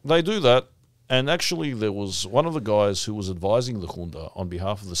 So they do that. And actually, there was one of the guys who was advising the junta on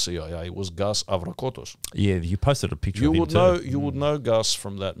behalf of the CIA was Gus Avrakotos. Yeah, you posted a picture of him too. You would know Gus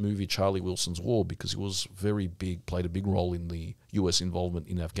from that movie Charlie Wilson's War, because he was very big, played a big role in the US involvement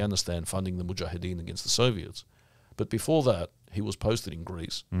in Afghanistan, funding the Mujahideen against the Soviets. But before that, he was posted in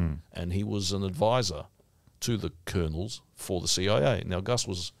Greece, and he was an advisor to the colonels for the CIA. Now, Gus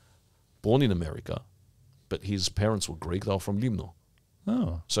was born in America, but his parents were Greek. They were from Limno.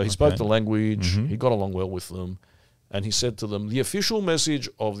 Oh, so he spoke the language, he got along well with them, and he said to them, the official message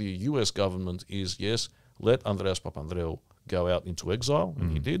of the US government is, yes, let Andreas Papandreou go out into exile,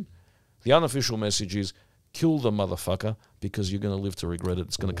 and he did. The unofficial message is, kill the motherfucker, because you're going to live to regret it.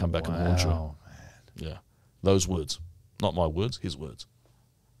 It's going to come back and haunt you. Man. Yeah, those words. Not my words, his words.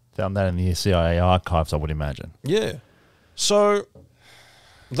 Found that in the CIA archives, I would imagine. Yeah. So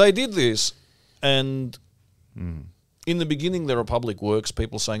they did this, and in the beginning, there are public works,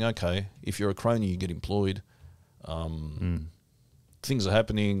 people saying, okay, if you're a crony, you get employed. Things are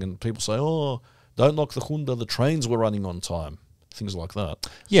happening, and people say, oh, don't knock the junta, the trains were running on time. Things like that.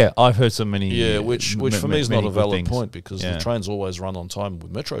 Yeah, I've heard so many... Yeah, which for me is not a valid point, because the trains always run on time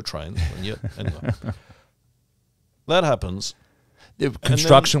with metro trains. And yet, anyway. That happens.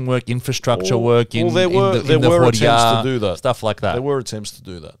 Construction work, infrastructure work there were attempts to do that. Stuff like that. There were attempts to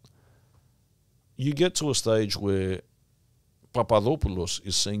do that. You get to a stage where Papadopoulos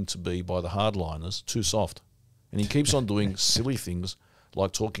is seen to be, by the hardliners, too soft. And he keeps on doing silly things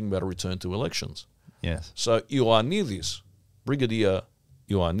like talking about a return to elections. Yes. So Ioannidis, Brigadier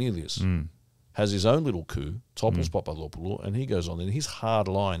Ioannidis, has his own little coup, topples Papadopoulos, and he goes on. And he's hard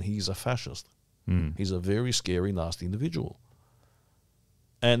line. He's a fascist. He's a very scary, nasty individual.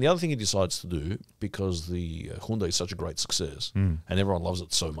 And the other thing he decides to do, because the junta is such a great success, and everyone loves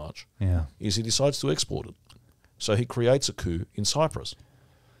it so much, is he decides to export it. So he creates a coup in Cyprus.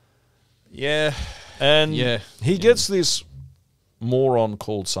 Yeah. And he gets this moron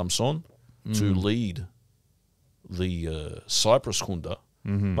called Samson, to lead the Cyprus Junta.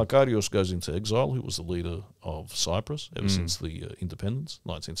 Makarios goes into exile, who was the leader of Cyprus ever since the independence,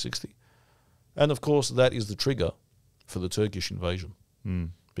 1960. And of course, that is the trigger for the Turkish invasion,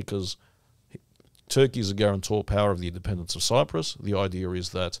 because Turkey is a guarantor power of the independence of Cyprus. The idea is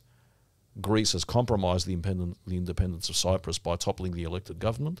that Greece has compromised the independence of Cyprus by toppling the elected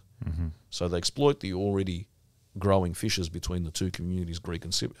government. So they exploit the already growing fissures between the two communities, Greek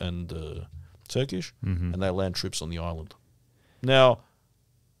and Turkish, and they land troops on the island. Now,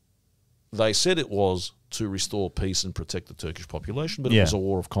 they said it was to restore peace and protect the Turkish population, but it was a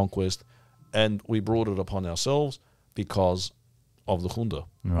war of conquest, and we brought it upon ourselves because of the junta.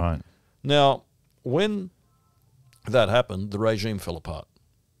 Right. Now, when that happened, the regime fell apart.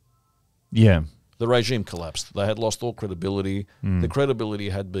 Yeah. The regime collapsed. They had lost all credibility. The credibility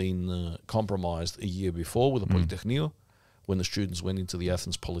had been compromised a year before with the Polytechnic, when the students went into the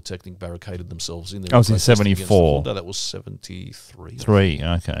Athens Polytechnic, barricaded themselves in there. That was in 74. That was 73. 3,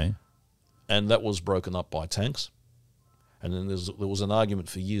 okay. And that was broken up by tanks. And then there was an argument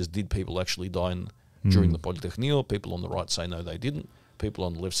for years, did people actually die during the Polytechnic? People on the right say no, they didn't. People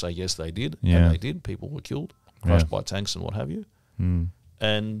on the left say yes, they did. Yeah. And they did. People were killed, crushed by tanks and what have you.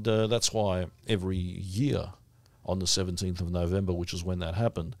 And that's why every year on the 17th of November, which is when that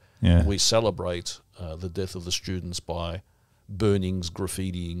happened, we celebrate the death of the students by burnings,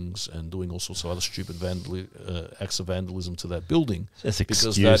 graffitiings, and doing all sorts of other stupid acts of vandalism to that building. That's because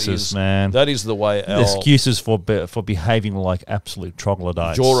excuses, man. That is the way our... Excuses for behaving like absolute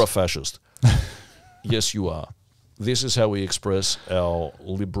troglodytes. You're a fascist. Yes, you are. This is how we express our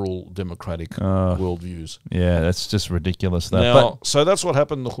liberal democratic worldviews. Yeah, that's just ridiculous. So that's what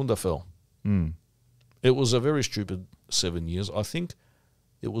happened. The junta fell. It was a very stupid 7 years. I think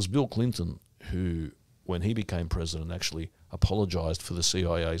it was Bill Clinton who, when he became president, actually apologized for the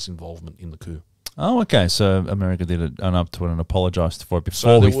CIA's involvement in the coup. Oh, okay. So America did it up to it and apologized for it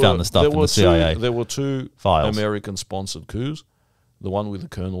before we found the stuff in the CIA. There were two files. American-sponsored coups. The one with the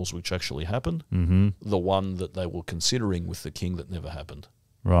colonels, which actually happened. The one that they were considering with the king that never happened.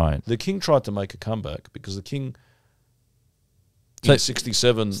 Right. The king tried to make a comeback because the king in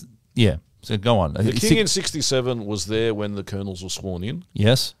 67... Yeah. So go on. The king in 67 was there when the colonels were sworn in.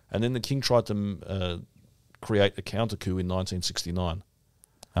 Yes. And then the king tried to create a counter coup in 1969.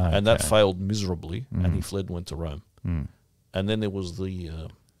 And that failed miserably, and he fled and went to Rome. And then there was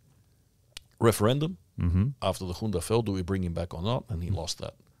the referendum after the junta fell. Do we bring him back or not? And he lost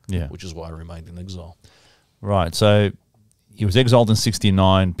that, which is why he remained in exile. Right. So he was exiled in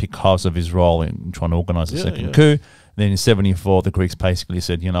 69 because of his role in trying to organise the second coup. Then in 74, the Greeks basically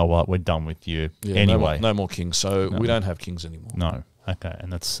said, you know what, we're done with you anyway. No more kings. So we don't have kings anymore. No. Okay.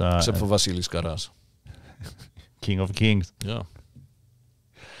 And that's... except for Vasilis Karas. King of kings. Yeah.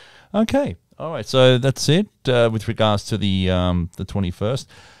 Okay. All right. So that's it with regards to the 21st.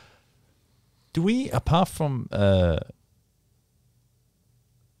 Do we, apart from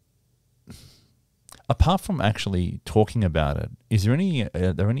actually talking about it, is there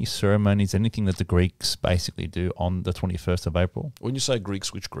any ceremonies, anything that the Greeks basically do on the 21st of April? When you say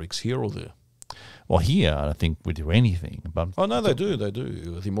Greeks, which Greeks, here or there? Well, here I don't think we do anything. But oh no, they do.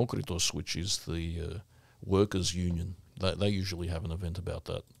 Demokritos, which is the workers' union, they usually have an event about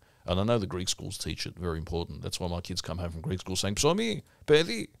that. And I know the Greek schools teach it, very important. That's why my kids come home from Greek school saying, Psomi,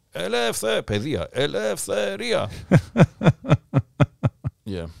 pedi, pedia, eleftheria.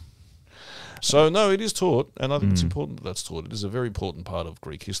 Yeah. So, no, it is taught, and I think it's important that that's taught. It is a very important part of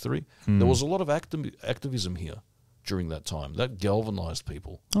Greek history. There was a lot of activism here during that time. That galvanized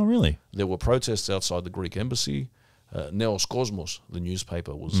people. Oh, really? There were protests outside the Greek embassy. Neos Kosmos, the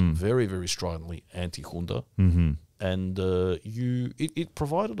newspaper, was very, very stridently anti-junta. And it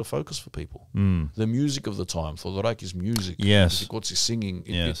provided a focus for people. The music of the time, Thodorakis' music, Zikotsi's singing,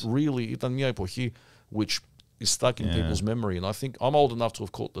 it really, ήταν μια εποχή which is stuck in people's memory. And I think I'm old enough to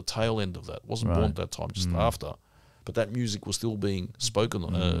have caught the tail end of that. Wasn't born at that time, just after. But that music was still being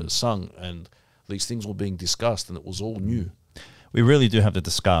spoken, sung, and these things were being discussed, and it was all new. We really do have to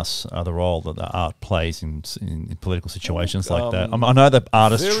discuss the role that the art plays in political situations like that. I know that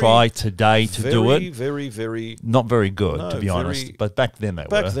artists try today to do it. Very not very good, to be honest. But back then they were.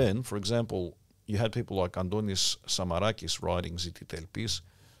 Back then, for example, you had people like Andonis Samarakis writing Zititelpis,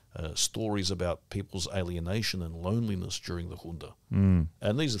 stories about people's alienation and loneliness during the junta.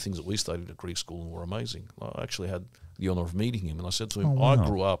 And these are things that we studied at Greek school and were amazing. I actually had the honour of meeting him, and I said to him, I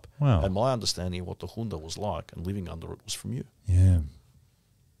grew up, and my understanding of what the junta was like and living under it was from you.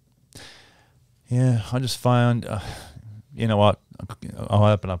 Yeah, I just find, you know what, I'll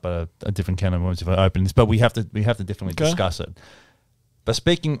open up a different can of worms if I open this, but we have to definitely discuss it. But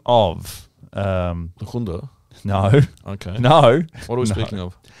speaking of The Junta. No. Okay. No. What are we speaking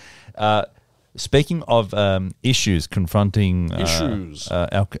of? Speaking of issues confronting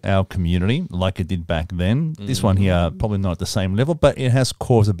our community, like it did back then, this one here probably not at the same level, but it has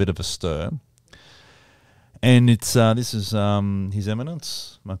caused a bit of a stir. And it's this is His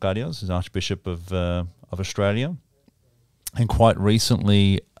Eminence Makarios, is Archbishop of Australia, and quite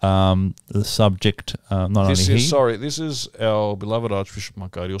recently the subject This is our beloved Archbishop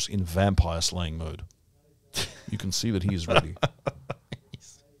Makarios in vampire slaying mode. You can see that he is ready.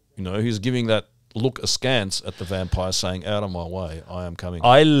 You know, he's giving that look askance at the vampire, saying, "Out of my way, I am coming."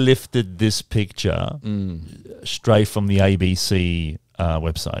 I lifted this picture straight from the ABC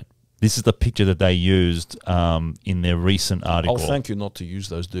website. This is the picture that they used in their recent article. I'll thank you not to use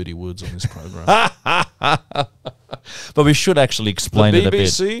those dirty words on this program. But we should actually explain it a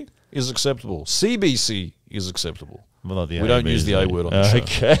bit. The BBC is acceptable. CBC is acceptable. Well, we don't use the A word on the show.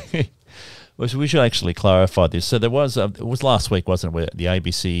 Okay. Well, so we should actually clarify this. So there was, it was last week, wasn't it, where the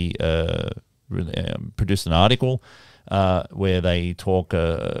ABC produced an article where they talk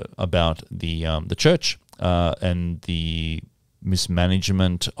about the church and the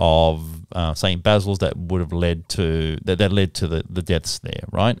mismanagement of St. Basil's that would have led to that led to the deaths there,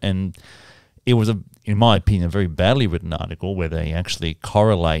 right? And it was in my opinion, a very badly written article where they actually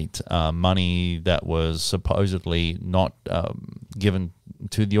correlate money that was supposedly not given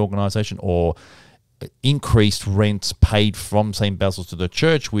to the organisation or increased rents paid from St. Basil's to the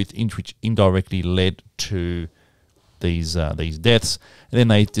church, which indirectly led to these deaths. And then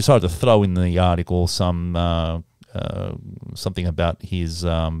they decided to throw in the article some something about his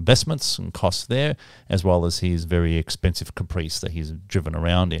investments and costs there, as well as his very expensive Caprice that he's driven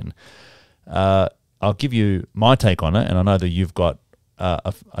around in. I'll give you my take on it, and I know that you've got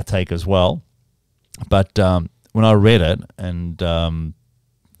a take as well. But when I read it, and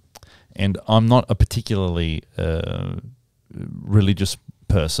I'm not a particularly religious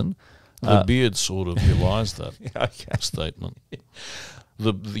person. The beard sort of belies that statement.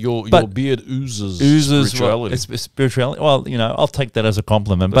 Your beard oozes spirituality. Well, it's spirituality. Well, you know, I'll take that as a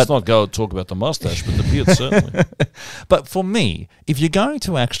compliment. Let's not go talk about the mustache, but the beard certainly. But for me, if you're going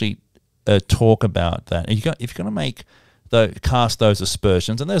to actually talk about that, if you're going to cast those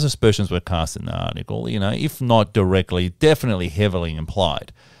aspersions, and those aspersions were cast in the article, you know, if not directly, definitely heavily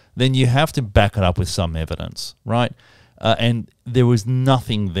implied, then you have to back it up with some evidence, right? And there was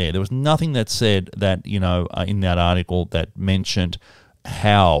nothing there. There was nothing that said that, you know, in that article that mentioned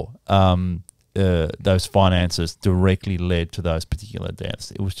how those finances directly led to those particular deaths.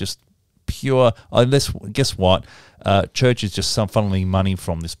 It was just pure. Guess what? Church is just funneling money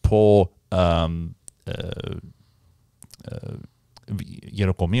from this poor Yerocomio.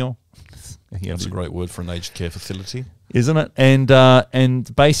 That's a great word for an aged care facility, isn't it?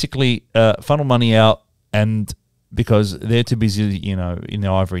 And basically funnel money out, and because they're too busy, you know, in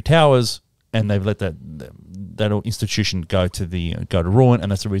their ivory towers, and they've let that institution go to ruin,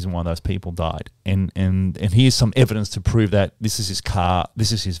 and that's the reason why those people died. And here's some evidence to prove that this is his car,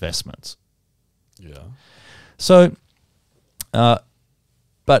 this is his vestments. Yeah. So, but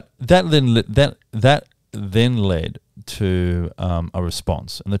that then led to a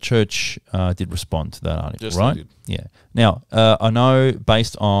response, and the church did respond to that article, yes, right? They did. Yeah. Now, I know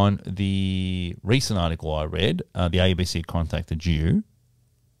based on the recent article I read, the ABC contacted you.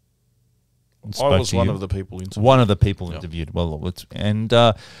 I was one of the people interviewed. One of the people interviewed. Well,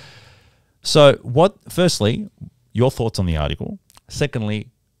 so what? Firstly, your thoughts on the article. Secondly,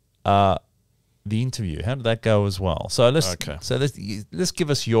 the interview. How did that go as well? So let's give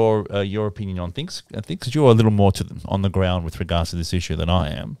us your opinion on things. I think because you're a little more on the ground with regards to this issue than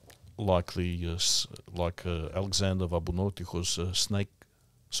I am. Like Alexander Vabunotich's snake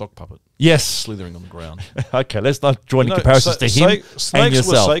sock puppet. Yes, slithering on the ground. Okay, let's not join in comparisons to him and yourself. Snakes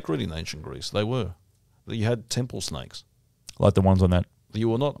were sacred in ancient Greece. They were. You had temple snakes, like the ones on that. They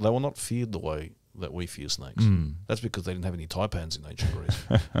were not feared the way that we fear snakes. That's because they didn't have any taipans in ancient Greece.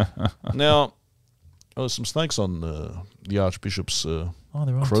 Now, there were some snakes on the Archbishop's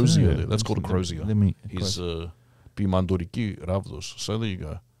crozier there. That's called a crozier. His Pimandoriki Ravdos. So there you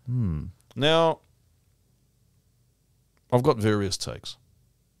go. Now, I've got various takes.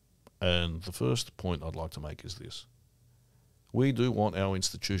 And the first point I'd like to make is this. We do want our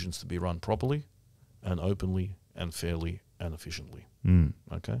institutions to be run properly and openly and fairly and efficiently.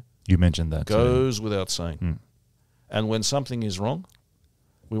 Okay? You mentioned that. Goes without saying. And when something is wrong,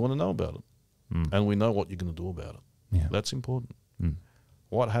 we want to know about it. And we know what you're going to do about it. Yeah. That's important.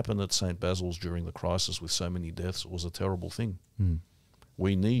 What happened at St. Basil's during the crisis with so many deaths was a terrible thing.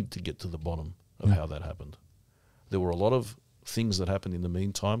 We need to get to the bottom of how that happened. There were a lot of things that happened in the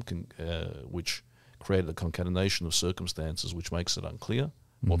meantime, which created a concatenation of circumstances which makes it unclear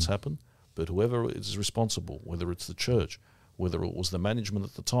what's happened. But whoever is responsible, whether it's the church, whether it was the management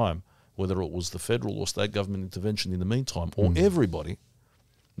at the time, whether it was the federal or state government intervention in the meantime, or everybody,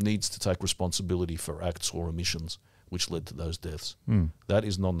 needs to take responsibility for acts or omissions which led to those deaths. That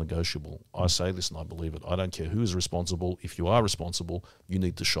is non-negotiable. I say this and I believe it. I don't care who is responsible. If you are responsible, you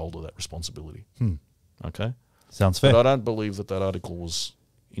need to shoulder that responsibility. Okay? Sounds fair. But I don't believe that that article was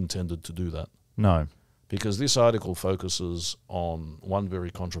intended to do that. No. Because this article focuses on one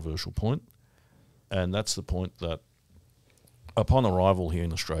very controversial point, and that's the point that upon arrival here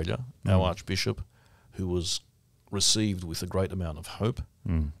in Australia, our Archbishop, who was received with a great amount of hope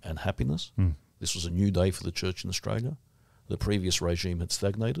and happiness, this was a new day for the church in Australia. The previous regime had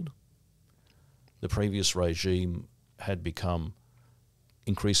stagnated. The previous regime had become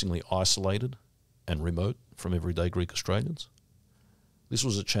increasingly isolated and remote from everyday Greek Australians. This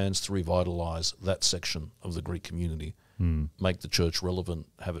was a chance to revitalise that section of the Greek community, make the church relevant,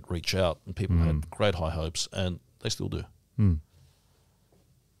 have it reach out, and people had great high hopes, and they still do.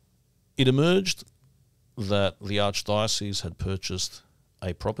 It emerged that the Archdiocese had purchased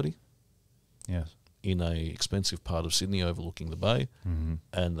a property in a expensive part of Sydney overlooking the bay,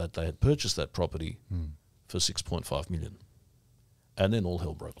 and that they had purchased that property for 6.5 million. And then all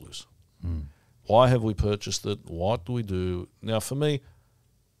hell broke loose. Why have we purchased it? What do we do? Now, for me,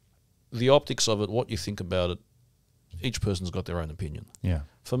 the optics of it, what you think about it, each person's got their own opinion. Yeah.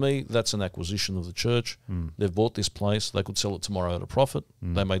 For me, that's an acquisition of the church. They've bought this place. They could sell it tomorrow at a profit.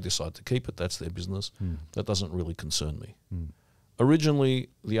 They may decide to keep it. That's their business. That doesn't really concern me. Originally,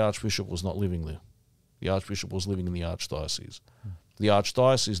 the Archbishop was not living there. The Archbishop was living in the Archdiocese. The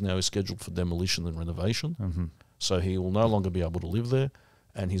Archdiocese now is scheduled for demolition and renovation, so he will no longer be able to live there,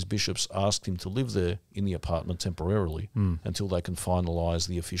 and his bishops asked him to live there in the apartment temporarily until they can finalise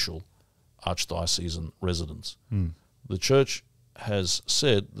the official Archdiocesan residence. The church has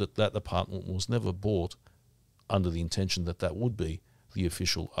said that that apartment was never bought under the intention that that would be the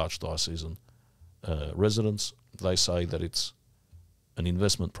official Archdiocesan residence. They say that it's an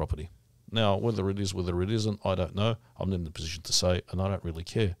investment property. Now, whether it is, whether it isn't, I don't know. I'm not in the position to say, and I don't really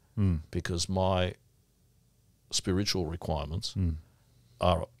care, because my spiritual requirements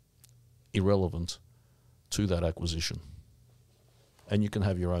are irrelevant to that acquisition. And you can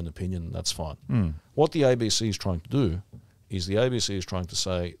have your own opinion, and that's fine. What the ABC is trying to do is the ABC is trying to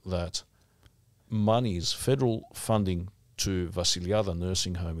say that monies, federal funding to Vasiliada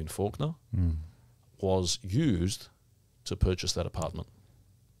nursing home in Faulkner was used to purchase that apartment.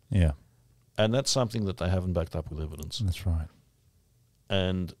 Yeah. And that's something that they haven't backed up with evidence. That's right.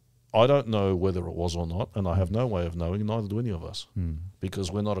 And I don't know whether it was or not, and I have no way of knowing, neither do any of us,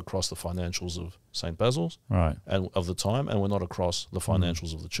 because we're not across the financials of St. Basil's and of the time, and we're not across the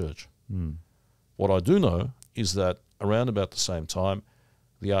financials of the church. What I do know is that around about the same time,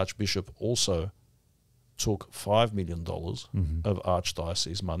 the Archbishop also took $5 million of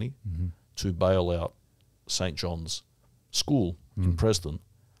Archdiocese money to bail out St. John's School in Preston,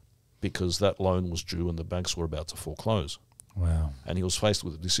 because that loan was due and the banks were about to foreclose. Wow. And he was faced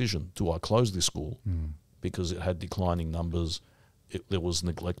with a decision: do I close this school because it had declining numbers, there was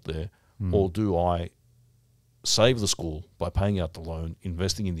neglect there, or do I save the school by paying out the loan,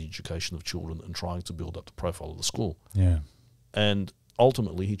 investing in the education of children and trying to build up the profile of the school? Yeah. And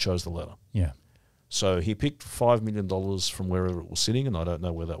ultimately he chose the latter. Yeah. So he picked $5 million from wherever it was sitting, and I don't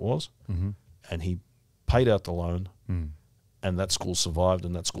know where that was, and he paid out the loan, and that school survived,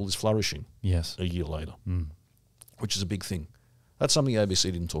 and that school is flourishing Yes. a year later, which is a big thing. That's something the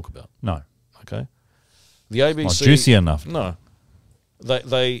ABC didn't talk about. No. Okay, the ABC Not juicy enough. No,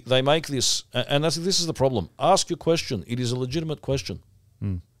 they make this, and this is the problem. Ask your question; it is a legitimate question,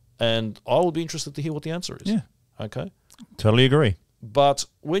 and I will be interested to hear what the answer is. Yeah. Okay. Totally agree. But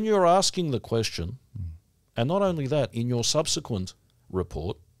when you're asking the question, and not only that, in your subsequent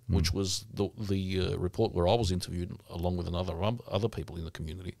report, which was the report where I was interviewed along with other people in the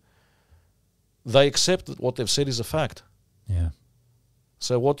community, they accept that what they've said is a fact. Yeah.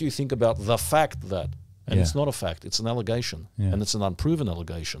 So what do you think about the fact that? And Yeah. it's not a fact, it's an allegation, Yeah. and it's an unproven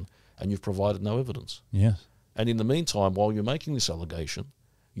allegation, and you've provided no evidence. Yes. And in the meantime, while you're making this allegation,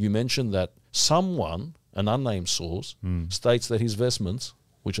 you mention that someone, an unnamed source, states that his vestments,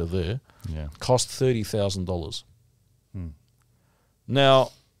 which are there, cost $30,000.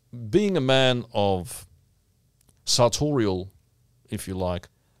 Now, being a man of sartorial, if you like,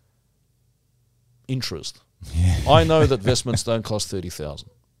 interest, I know that vestments don't cost $30,000.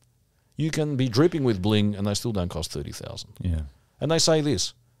 You can be dripping with bling and they still don't cost $30,000. Yeah. And they say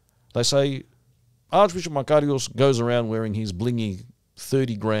this. They say Archbishop Makarios goes around wearing his blingy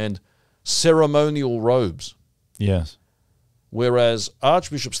 30 grand ceremonial robes, Yes. whereas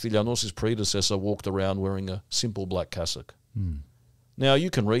Archbishop Stylianos, his predecessor, walked around wearing a simple black cassock. Now, you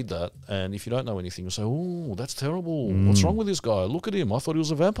can read that, and if you don't know anything, you'll say, oh, that's terrible. What's wrong with this guy? Look at him. I thought he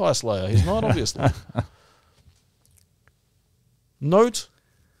was a vampire slayer. He's not, obviously. Note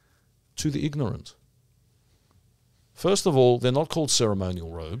to the ignorant. First of all, they're not called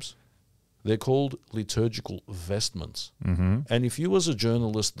ceremonial robes. They're called liturgical vestments. And if you as a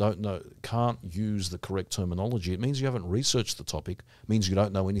journalist can't use the correct terminology, it means you haven't researched the topic, it means you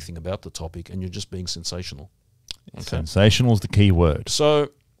don't know anything about the topic, and you're just being sensational. Okay. Sensational is the key word. So,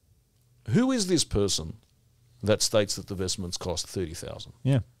 who is this person that states that the vestments cost 30,000?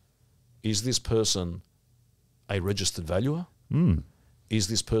 Yeah. Is this person a registered valuer? Is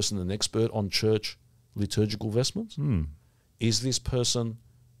this person an expert on church liturgical vestments? Is this person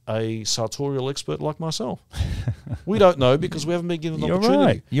a sartorial expert like myself? We don't know because we haven't been given an opportunity.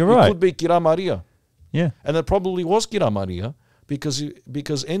 Right. You're right. It could be Kira Maria. Yeah. And it probably was Kira Maria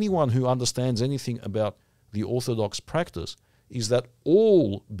because anyone who understands anything about the Orthodox practice is that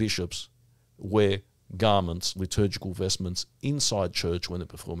all bishops wear garments, liturgical vestments inside church when they're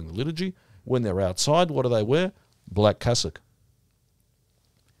performing the liturgy. When they're outside, what do they wear? Black cassock.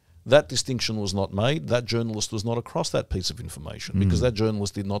 That distinction was not made. That journalist was not across that piece of information because that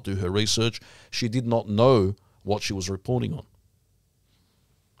journalist did not do her research. She did not know what she was reporting on.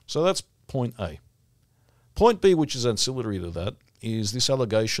 So that's point A. Point B, which is ancillary to that, is this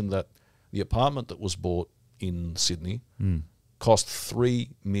allegation that the apartment that was bought in Sydney cost $3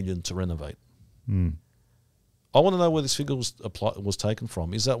 million to renovate. I want to know where this figure was taken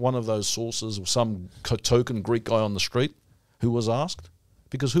from. Is that one of those sources of some token Greek guy on the street who was asked?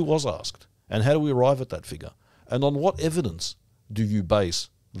 Because who was asked? And how do we arrive at that figure? And on what evidence do you base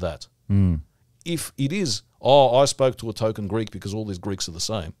that? If it is, I spoke to a token Greek because all these Greeks are the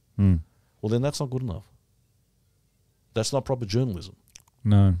same, well, then that's not good enough. That's not proper journalism.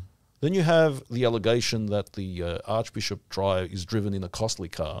 No. Then you have the allegation that the Archbishop is driven in a costly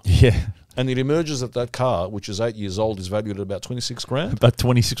car. Yeah. And it emerges that that car, which is 8 years old, is valued at about 26 grand. About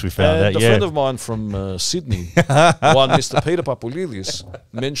 26 we found out, A friend of mine from Sydney, one Mr. Peter Papoulidis,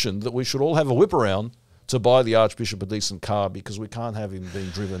 mentioned that we should all have a whip around to buy the Archbishop a decent car because we can't have him being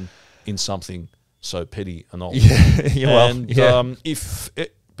driven in something so petty and old. If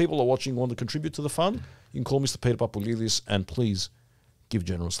people are watching and want to contribute to the fund, you can call Mr. Peter Papoulidis and please give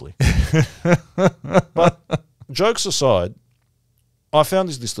generously. But jokes aside, I found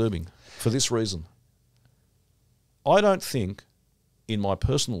this disturbing for this reason. I don't think, in my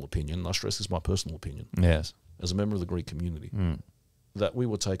personal opinion, and I stress this is my personal opinion, Yes. as a member of the Greek community, that we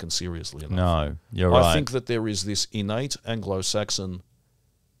were taken seriously enough. No, you're right. I think that there is this innate Anglo-Saxon,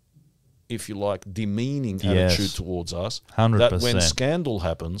 if you like, demeaning attitude towards us. 100%. That when scandal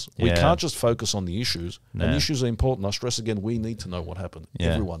happens, we Yeah. can't just focus on the issues. No. And issues are important. I stress again, we need to know what happened.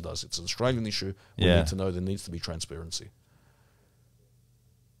 Yeah. Everyone does. It's an Australian issue. We Yeah. need to know there needs to be transparency.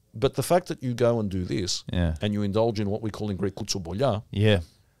 But the fact that you go and do this Yeah. and you indulge in what we call in Greek kutsubolya Yeah.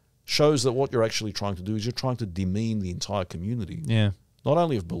 shows that what you're actually trying to do is you're trying to demean the entire community, Yeah. not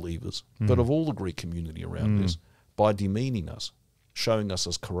only of believers, but of all the Greek community around this, by demeaning us, showing us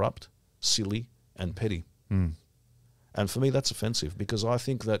as corrupt, silly, and petty. And for me, that's offensive because I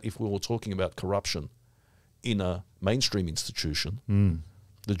think that if we were talking about corruption in a mainstream institution,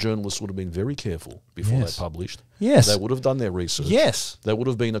 the journalists would have been very careful before Yes. they published. Yes. They would have done their research. Yes. They would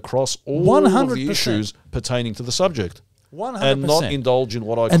have been across all 100%. of the issues pertaining to the subject. 100%. And not indulge in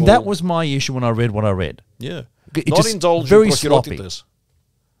what I call... And that was my issue when I read what I read. Yeah. It Not just indulge very in sloppy. prokirotites.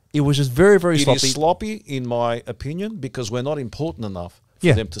 It was just very, very It sloppy. is sloppy, in my opinion, because we're not important enough for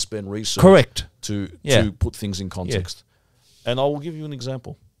Yeah. them to spend research Correct. to Yeah. put things in context. And I will give you an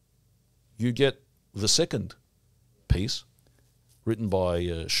example. You get the second piece, written by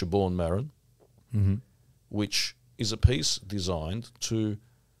Siobhan Marin, which is a piece designed to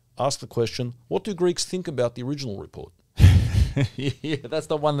ask the question, what do Greeks think about the original report? Yeah, that's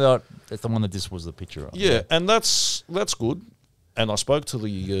the one that this was the picture of. Yeah, and that's good. And I spoke to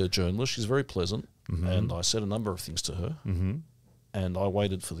the journalist. She's very pleasant. And I said a number of things to her. And I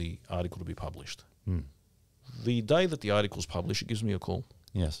waited for the article to be published. The day that the article's published, she gives me a call.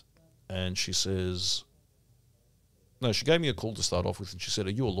 Yes. And she says... No, she gave me a call to start off with, and she said,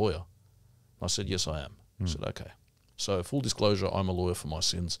 are you a lawyer? I said, yes, I am. I said, okay. So, full disclosure, I'm a lawyer for my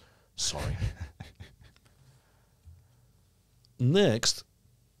sins. Sorry. Next,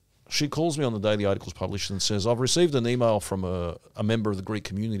 she calls me on the day the article's published and says, I've received an email from a member of the Greek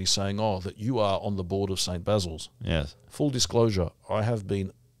community saying, that you are on the board of St. Basil's. Yes. Full disclosure, I have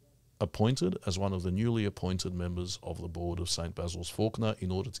been appointed as one of the newly appointed members of the board of St. Basil's Fawkner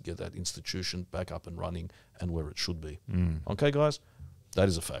in order to get that institution back up and running and where it should be. Okay, guys? That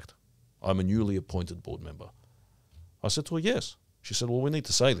is a fact. I'm a newly appointed board member. I said to her, yes. She said, well, we need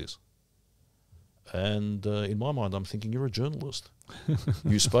to say this. And in my mind, I'm thinking, you're a journalist.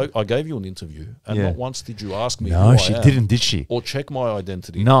 You spoke, I gave you an interview, and not once did you ask me who I am. No, she didn't, did she? Or check my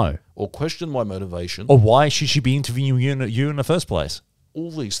identity. No. Or question my motivation. Or why should she be interviewing you in the first place? All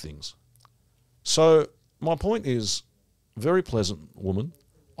these things. So my point is, very pleasant woman.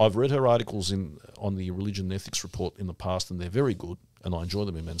 I've read her articles on the Religion and Ethics Report in the past, and they're very good, and I enjoy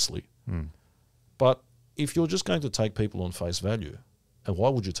them immensely. But if you're just going to take people on face value, and why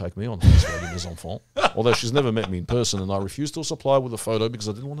would you take me on face value, mes enfants? Although she's never met me in person, and I refused to supply with a photo because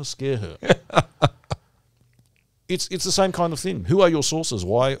I didn't want to scare her. It's the same kind of thing. Who are your sources?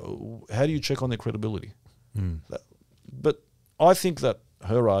 Why? How do you check on their credibility? But I think that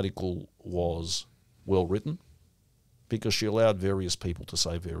her article was well written because she allowed various people to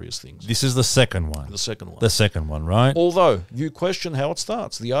say various things. This is the second one. The second one. The second one, right? Although you question how it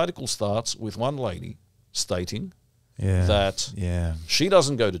starts. The article starts with one lady stating that she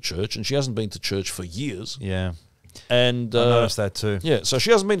doesn't go to church and she hasn't been to church for years. Yeah. And I noticed that too. Yeah, so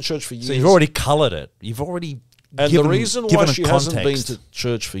she hasn't been to church for years. So you've already coloured it. You've already And given, the reason given why a she context. hasn't been to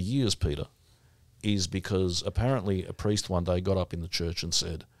church for years, Peter, is because apparently a priest one day got up in the church and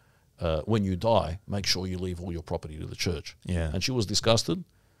said, when you die, make sure you leave all your property to the church. Yeah. And she was disgusted.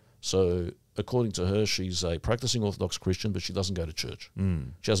 So according to her, she's a practicing Orthodox Christian, but she doesn't go to church.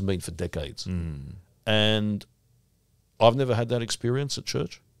 She hasn't been for decades. And I've never had that experience at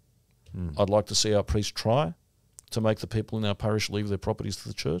church. I'd like to see our priests try to make the people in our parish leave their properties to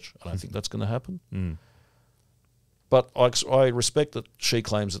the church. I don't think that's going to happen. But I respect that she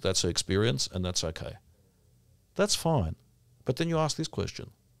claims that that's her experience, and that's okay. That's fine. But then you ask this question.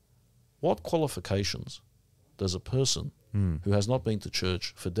 What qualifications does a person who has not been to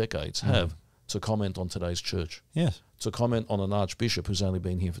church for decades have to comment on today's church? Yes. To comment on an archbishop who's only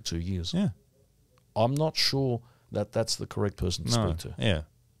been here for 2 years? Yeah. I'm not sure that that's the correct person to speak to. Yeah.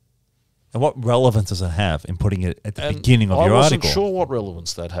 And what relevance does it have in putting it at the beginning of your I wasn't article? sure what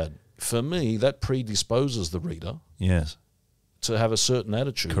relevance that had. For me, that predisposes the reader Yes. to have a certain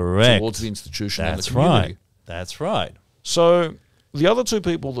attitude Correct. towards the institution and That's the community. right. That's right. So the other two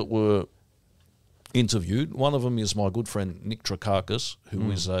people that were interviewed, one of them is my good friend Nick Trakakis,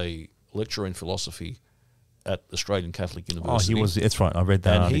 who is a lecturer in philosophy at Australian Catholic University. Oh, he was. That's right. I read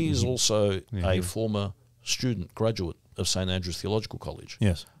that. And article. he is also a former student, graduate of St Andrew's Theological College.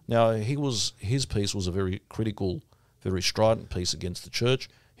 Yes. Now, his piece was a very critical, very strident piece against the church.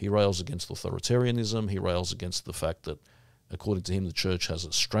 He rails against authoritarianism. He rails against the fact that, according to him, the church has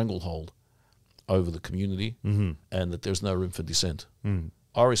a stranglehold over the community and that there's no room for dissent.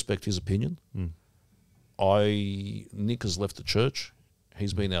 I respect his opinion. Nick has left the church.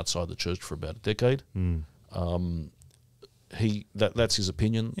 He's been outside the church for about a decade. That's his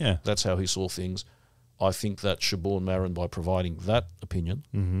opinion. Yeah. That's how he saw things. I think that Siobhan Marin, by providing that opinion,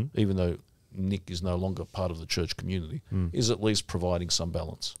 even though Nick is no longer part of the church community, is at least providing some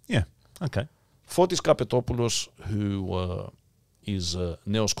balance. Yeah. Okay. Fotis Kapetopoulos, who is a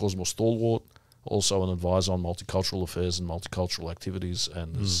Neos Cosmos stalwart, also an advisor on multicultural affairs and multicultural activities,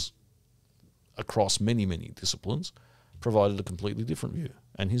 and is across many, many disciplines, provided a completely different view.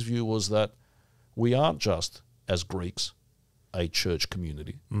 And his view was that we aren't just, as Greeks, a church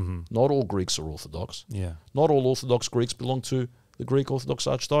community. Not all Greeks are Orthodox. Yeah. Not all Orthodox Greeks belong to the Greek Orthodox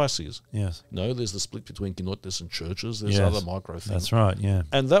Archdiocese. Yes. No, there's the split between kenotes and churches. There's Yes. other micro things. That's right. Yeah.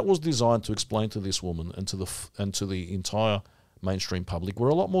 And that was designed to explain to this woman and to the entire mainstream public we're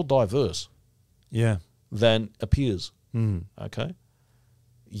a lot more diverse Yeah. than appears. Okay?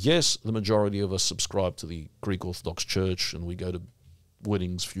 Yes, the majority of us subscribe to the Greek Orthodox Church and we go to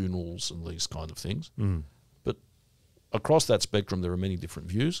weddings, funerals and these kind of things. But across that spectrum there are many different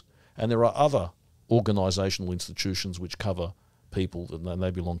views, and there are other organisational institutions which cover people and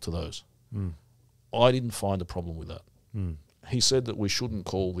they belong to those. I didn't find a problem with that. He said that we shouldn't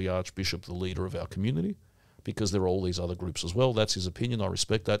call the Archbishop the leader of our community because there are all these other groups as well. That's his opinion. I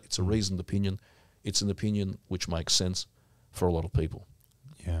respect that. It's a reasoned opinion. It's an opinion which makes sense for a lot of people.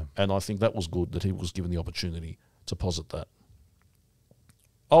 Yeah. And I think that was good that he was given the opportunity to posit that.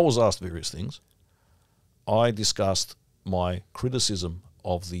 I was asked various things. I discussed my criticism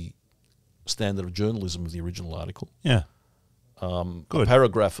of the standard of journalism of the original article. Yeah. A Good.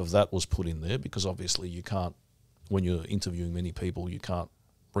 paragraph of that was put in there because obviously you can't, when you're interviewing many people, you can't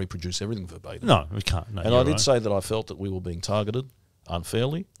reproduce everything verbatim. No, we can't. No, And I did say that I felt that we were being targeted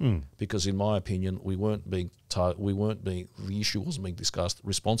unfairly, because in my opinion, the issue wasn't being discussed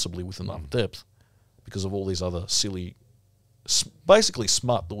responsibly with enough depth because of all these other silly, basically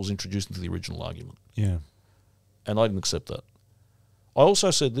smut that was introduced into the original argument. Yeah. And I didn't accept that. I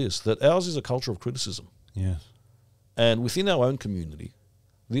also said this, that ours is a culture of criticism. Yes. And within our own community,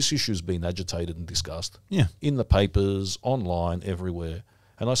 this issue's been agitated and discussed. Yeah. In the papers, online, everywhere.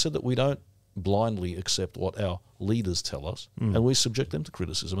 And I said that we don't blindly accept what our leaders tell us, and we subject them to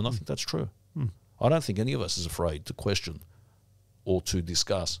criticism, and I think that's true. I don't think any of us is afraid to question or to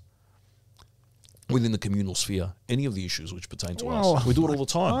discuss within the communal sphere any of the issues which pertain to us. We do it all the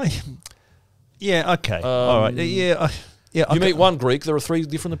time. Yeah, okay. All right. Yeah, You meet one Greek, there are 3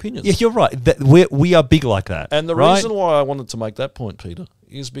 different opinions. Yeah, you're right. We are big like that. And the right? reason why I wanted to make that point, Peter,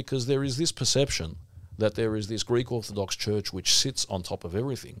 is because there is this perception that there is this Greek Orthodox Church which sits on top of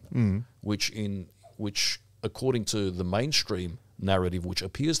everything, which according to the mainstream narrative which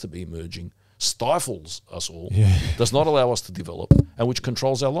appears to be emerging, stifles us all, does not allow us to develop, and which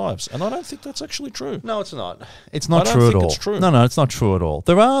controls our lives. And I don't think that's actually true. No, it's not. It's not true at all. It's true. No, it's not true at all.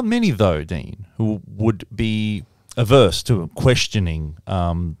 There are many, though, Dean, who would be averse to questioning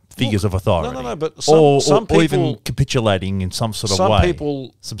figures of authority. No, but some people, or even capitulating in some sort of way. Some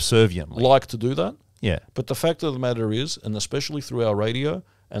people subserviently like to do that. Yeah. But the fact of the matter is, and especially through our radio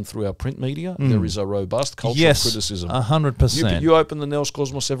and through our print media, there is a robust culture of criticism. 100%. You open the Neos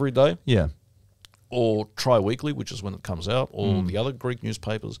Cosmos every day. Yeah. Or Tri-Weekly, which is when it comes out, or the other Greek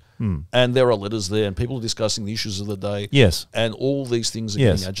newspapers, and there are letters there, and people are discussing the issues of the day. Yes. And all these things are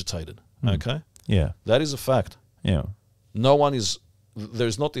getting agitated. Okay? Yeah. That is a fact. Yeah. No one is...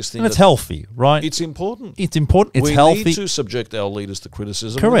 There's not this thing... And it's healthy, right? It's important. It's important. It's healthy. We need to subject our leaders to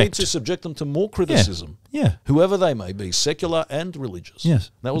criticism. Correct. We need to subject them to more criticism. Yeah. Whoever they may be, secular and religious.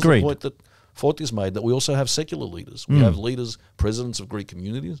 Yes. That was Agreed. the point that Fortis made, that we also have secular leaders. We have leaders, presidents of Greek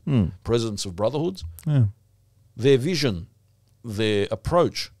communities, presidents of brotherhoods. Yeah. Their vision, their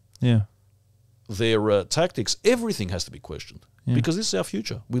approach, their tactics, everything has to be questioned. Because this is our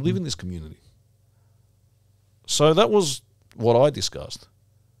future. We live in this community. So that was what I discussed.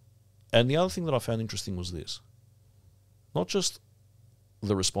 And the other thing that I found interesting was this. Not just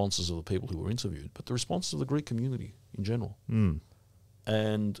the responses of the people who were interviewed, but the responses of the Greek community in general.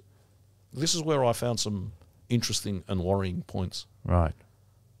 And this is where I found some interesting and worrying points. Right.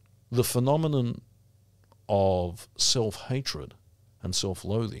 The phenomenon of self-hatred and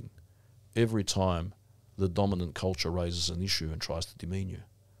self-loathing every time the dominant culture raises an issue and tries to demean you.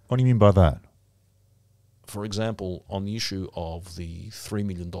 What do you mean by that? For example, on the issue of the $3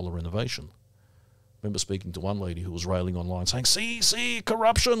 million renovation, I remember speaking to one lady who was railing online saying, see,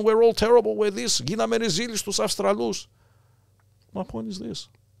 corruption, we're all terrible, we're this. My point is this.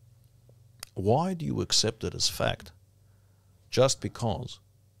 Why do you accept it as fact just because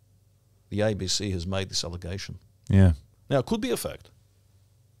the ABC has made this allegation? Yeah. Now, it could be a fact.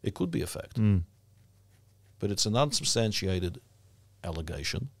 It could be a fact. But it's an unsubstantiated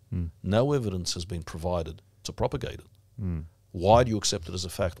allegation. No evidence has been provided to propagate it. Why do you accept it as a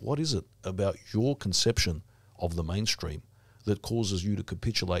fact? What is it about your conception of the mainstream that causes you to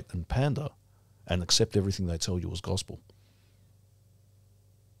capitulate and pander and accept everything they tell you as gospel?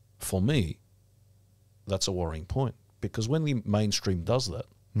 For me, that's a worrying point, because when the mainstream does that,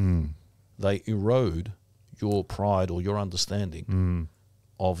 they erode your pride or your understanding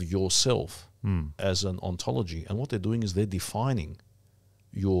of yourself as an ontology. And what they're doing is they're defining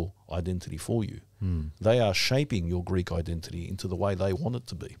your identity for you. They are shaping your Greek identity into the way they want it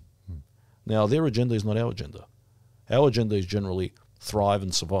to be. Now, their agenda is not our agenda. Our agenda is generally thrive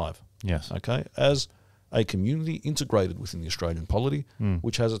and survive. Yes. Okay? As a community integrated within the Australian polity,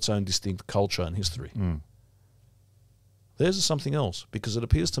 which has its own distinct culture and history. Theirs is something else, because it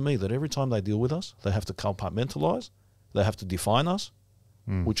appears to me that every time they deal with us, they have to compartmentalise, they have to define us,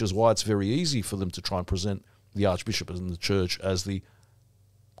 which is why it's very easy for them to try and present the Archbishop and the Church as the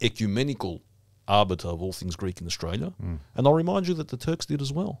ecumenical arbiter of all things Greek in Australia. And I'll remind you that the Turks did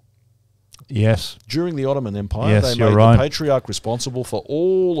as well. Yes. During the Ottoman Empire, Yes, they you're made right. the Patriarch responsible for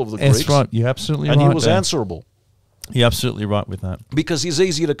all of the Greeks. That's right. You're absolutely right. And he was there. answerable. You're absolutely right with that. Because he's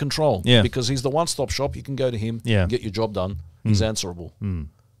easier to control. Yeah. Because he's the one-stop shop. You can go to him, Yeah. get your job done. He's answerable.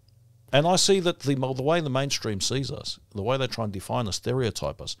 And I see that the way the mainstream sees us, the way they try and define us,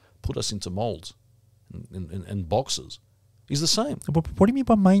 stereotype us, put us into moulds and boxes, is the same. What do you mean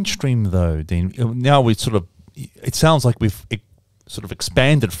by mainstream, though, Dean? Now we sort of, it sounds like we've sort of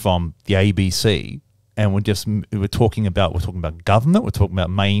expanded from the ABC, and we're talking about government, we're talking about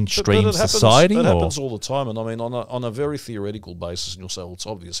mainstream But society. That happens all the time, and I mean on a very theoretical basis, and you'll say, well, it's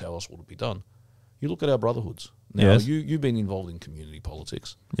obvious, how else would it be done? You look at our brotherhoods. Now, Yes. you've been involved in community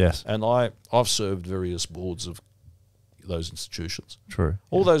politics, Yes. and I've served various boards of those institutions. True.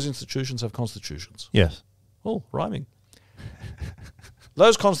 All those institutions have constitutions. Yes. Oh, rhyming.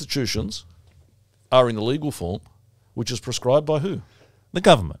 Those constitutions are in the legal form, which is prescribed by who? The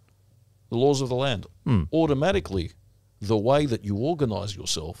government. The laws of the land. Hmm. Automatically, the way that you organise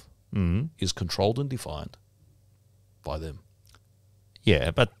yourself is controlled and defined by them.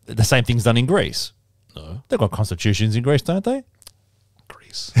 Yeah, but the same thing's done in Greece. No, They've got constitutions in Greece, don't they?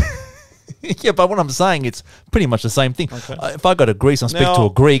 Greece. Yeah, but what I'm saying, it's pretty much the same thing. Okay. If I go to Greece and speak Now- to a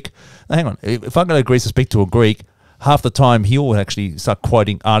Greek, hang on. If I go to Greece and speak to a Greek, half the time he'll actually start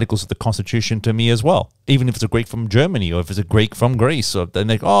quoting articles of the Constitution to me as well, even if it's a Greek from Germany or if it's a Greek from Greece. Or then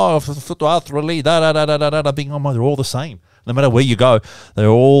they go, oh, thinking, oh, they're all the same. No matter where you go, they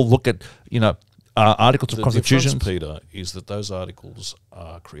all look at articles of The constitutions. difference, Peter, is that those articles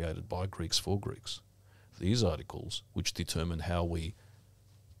are created by Greeks for Greeks. These articles, which determine how we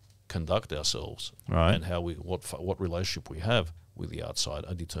conduct ourselves Right. and how what relationship we have with the outside,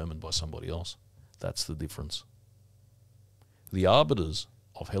 are determined by somebody else. That's the difference. The arbiters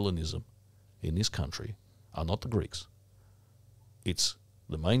of Hellenism in this country are not the Greeks. It's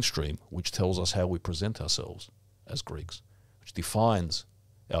the mainstream which tells us how we present ourselves as Greeks, which defines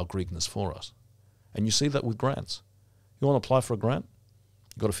our Greekness for us. And you see that with grants. You want to apply for a grant?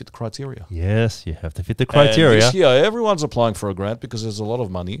 You've got to fit the criteria. Yes, you have to fit the And criteria. this year, everyone's applying for a grant because there's a lot of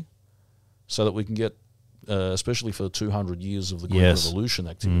money so that we can get, especially for 200 years of the Greek Yes. Revolution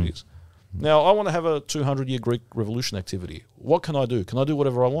activities. Now, I want to have a 200-year Greek Revolution activity. What can I do? Can I do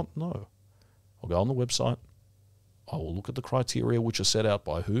whatever I want? No. I'll go on the website. I will look at the criteria which are set out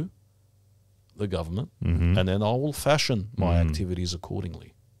by who? The government. And then I will fashion my activities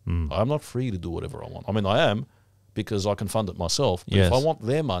accordingly. I'm not free to do whatever I want. I mean, I am because I can fund it myself. But if Yes. I want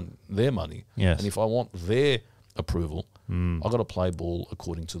their money, Yes. and if I want their approval, I've got to play ball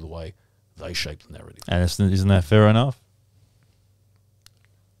according to the way they shape the narrative. And isn't that fair enough?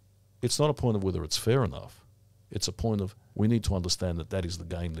 It's not a point of whether it's fair enough. It's a point of we need to understand that that is the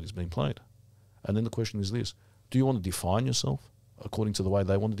game that is being played. And then the question is this: do you want to define yourself according to the way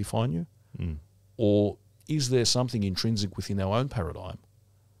they want to define you? Or is there something intrinsic within our own paradigm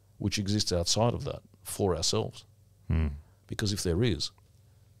which exists outside of that for ourselves? Because if there is,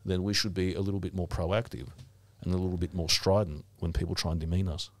 then we should be a little bit more proactive and a little bit more strident when people try and demean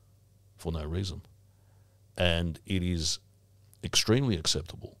us for no reason. And it is extremely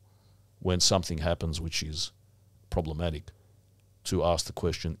acceptable when something happens which is problematic to ask the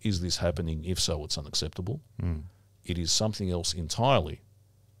question, is this happening? If so, it's unacceptable. It is something else entirely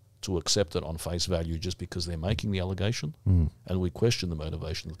to accept it on face value just because they're making the allegation, and we question the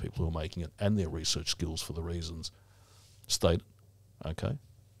motivation of the people who are making it and their research skills for the reasons stated. Okay?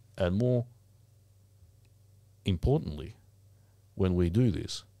 And more importantly, when we do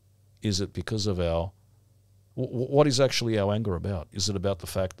this, is it because of our... What is actually our anger about? Is it about the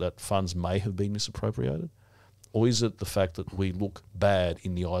fact that funds may have been misappropriated? Or is it the fact that we look bad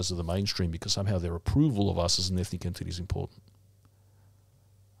in the eyes of the mainstream because somehow their approval of us as an ethnic entity is important?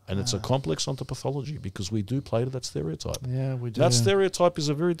 And it's a complex ontopathology because we do play to that stereotype. Yeah, we do. That stereotype is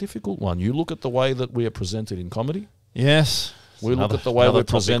a very difficult one. You look at the way that we are presented in comedy. Yes. We look at the way we're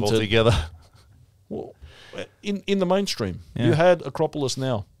presented together. well, in the mainstream. Yeah. You had Acropolis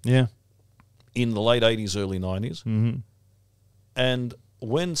Now Yeah. in the late 80s, early 90s. And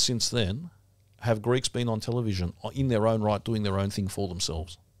when since then have Greeks been on television in their own right doing their own thing for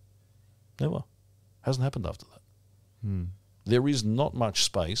themselves? Never. Hasn't happened after that. There is not much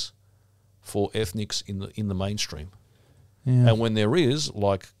space for ethnics in the mainstream. Yeah. And when there is,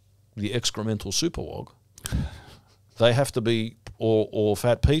 like the excremental superwog, they have to be, or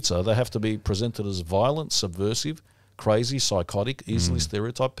fat pizza, they have to be presented as violent, subversive, crazy, psychotic, easily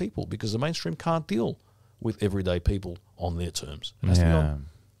stereotyped people because the mainstream can't deal with everyday people on their terms. It has to be on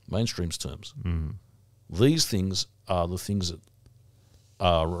mainstream's terms. These things are the things that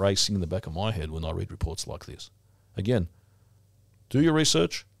are racing in the back of my head when I read reports like this. Again, do your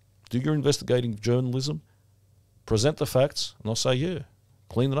research, do your investigating journalism, present the facts, and I'll say, yeah,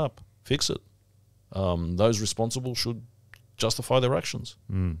 clean it up, fix it. Those responsible should justify their actions.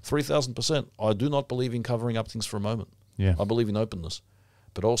 3,000%. I do not believe in covering up things for a moment. Yeah. I believe in openness,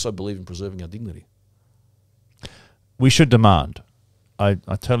 but I also believe in preserving our dignity. We should demand. I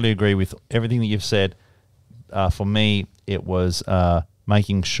totally agree with everything that you've said. For me, it was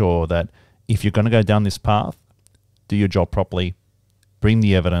making sure that if you're going to go down this path, do your job properly, bring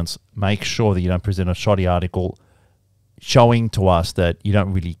the evidence, make sure that you don't present a shoddy article, showing to us that you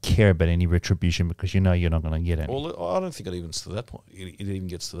don't really care about any retribution because you know you're not going to get any. Well, I don't think it even gets to that point. It even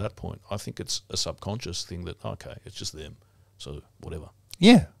gets to that point. I think it's a subconscious thing that, okay, it's just them, so whatever.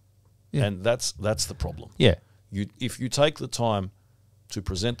 Yeah. Yeah. And that's the problem. Yeah. If you take the time to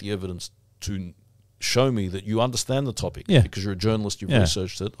present the evidence to show me that you understand the topic, Yeah. because you're a journalist, you've Yeah.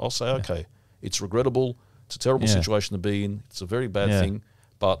 researched it, I'll say, okay, it's regrettable, it's a terrible Yeah. situation to be in, it's a very bad Yeah. thing,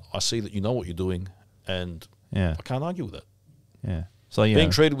 but I see that you know what you're doing, and Yeah. I can't argue with that. Yeah. So, you Being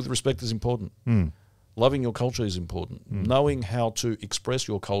know, treated with respect is important. mm, Loving your culture is important. Knowing how to express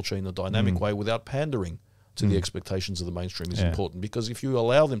your culture in a dynamic way without pandering to the expectations of the mainstream is Yeah. important, because if you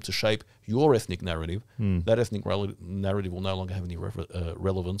allow them to shape your ethnic narrative, that ethnic narrative will no longer have any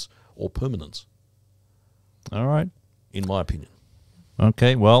relevance or permanence, all right. in my opinion.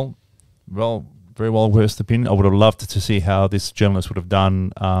 Okay, well, very well versed opinion. I would have loved to see how this journalist would have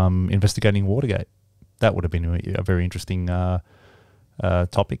done investigating Watergate. That would have been a very interesting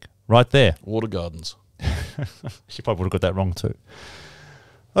topic right there. Water gardens. She probably would have got that wrong too.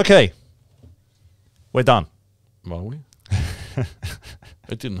 Okay, we're done. Are we?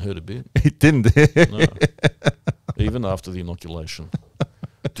 It didn't hurt a bit. It didn't. No. Even after the inoculation.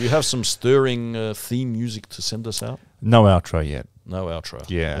 Do you have some stirring theme music to send us out? No outro yet. No outro.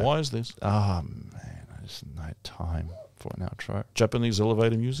 Yeah. Why is this? Oh man, there's no time for an outro. Japanese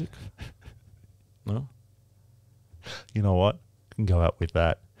elevator music? No? You know what? Can go out with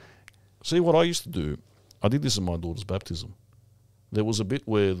that. See, what I used to do, I did this at my daughter's baptism. There was a bit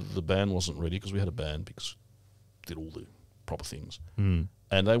where the band wasn't ready, because we had a band, because did all the proper things. Mm.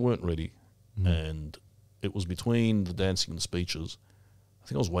 And they weren't ready. And it was between the dancing and the speeches. I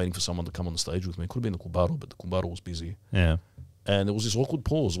think I was waiting for someone to come on the stage with me. It could have been the Kubaro, but the Kubaro was busy. Yeah. And there was this awkward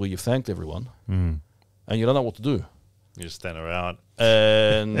pause where you've thanked everyone, Mm. and you don't know what to do. You just stand around.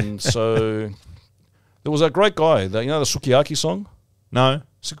 And so there was that great guy, that, you know the Sukiyaki song? No.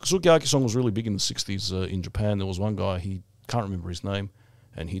 Sukiyaki song was really big in the 60s in Japan. There was one guy, he can't remember his name,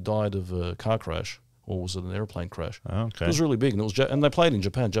 and he died of a car crash, or was it an airplane crash? Okay. It was really big, and and they played in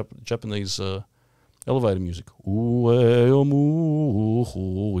Japan, Japanese elevator music. Ue o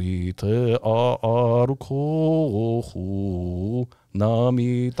muhu ite arukohu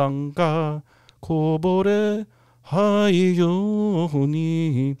namidan ga kobore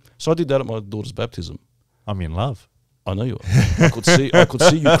hayoni. So I did that at my daughter's baptism. I'm in love. I know you are. I could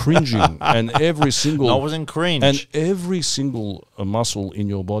see you cringing, and every single I wasn't cringe. and every single muscle in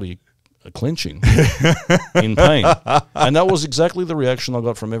your body clenching in pain. And that was exactly the reaction I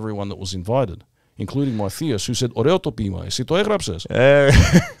got from everyone that was invited, including my Theus, who said, "Oreo to pima, si to egrapses."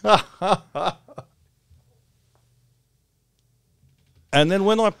 And then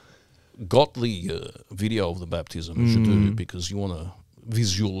when I got the video of the baptism, as you do, because you want a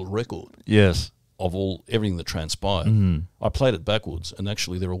visual record Yes. of everything that transpired, I played it backwards, and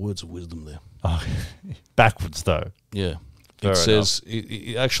actually there are words of wisdom there. Oh, backwards though. Yeah. Fair It says,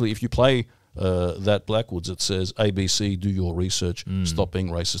 actually, if you play that backwards, it says, ABC, do your research, stop being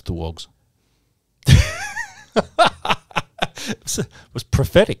racist to wogs. It was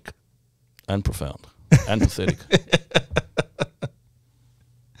prophetic. And profound. And pathetic.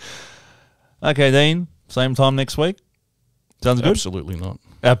 Okay, Dean. Same time next week. Sounds good. Absolutely not.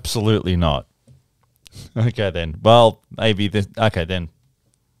 Absolutely not. Okay then. Well, maybe this. Okay then.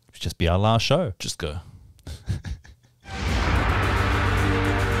 It'll just be our last show. Just go.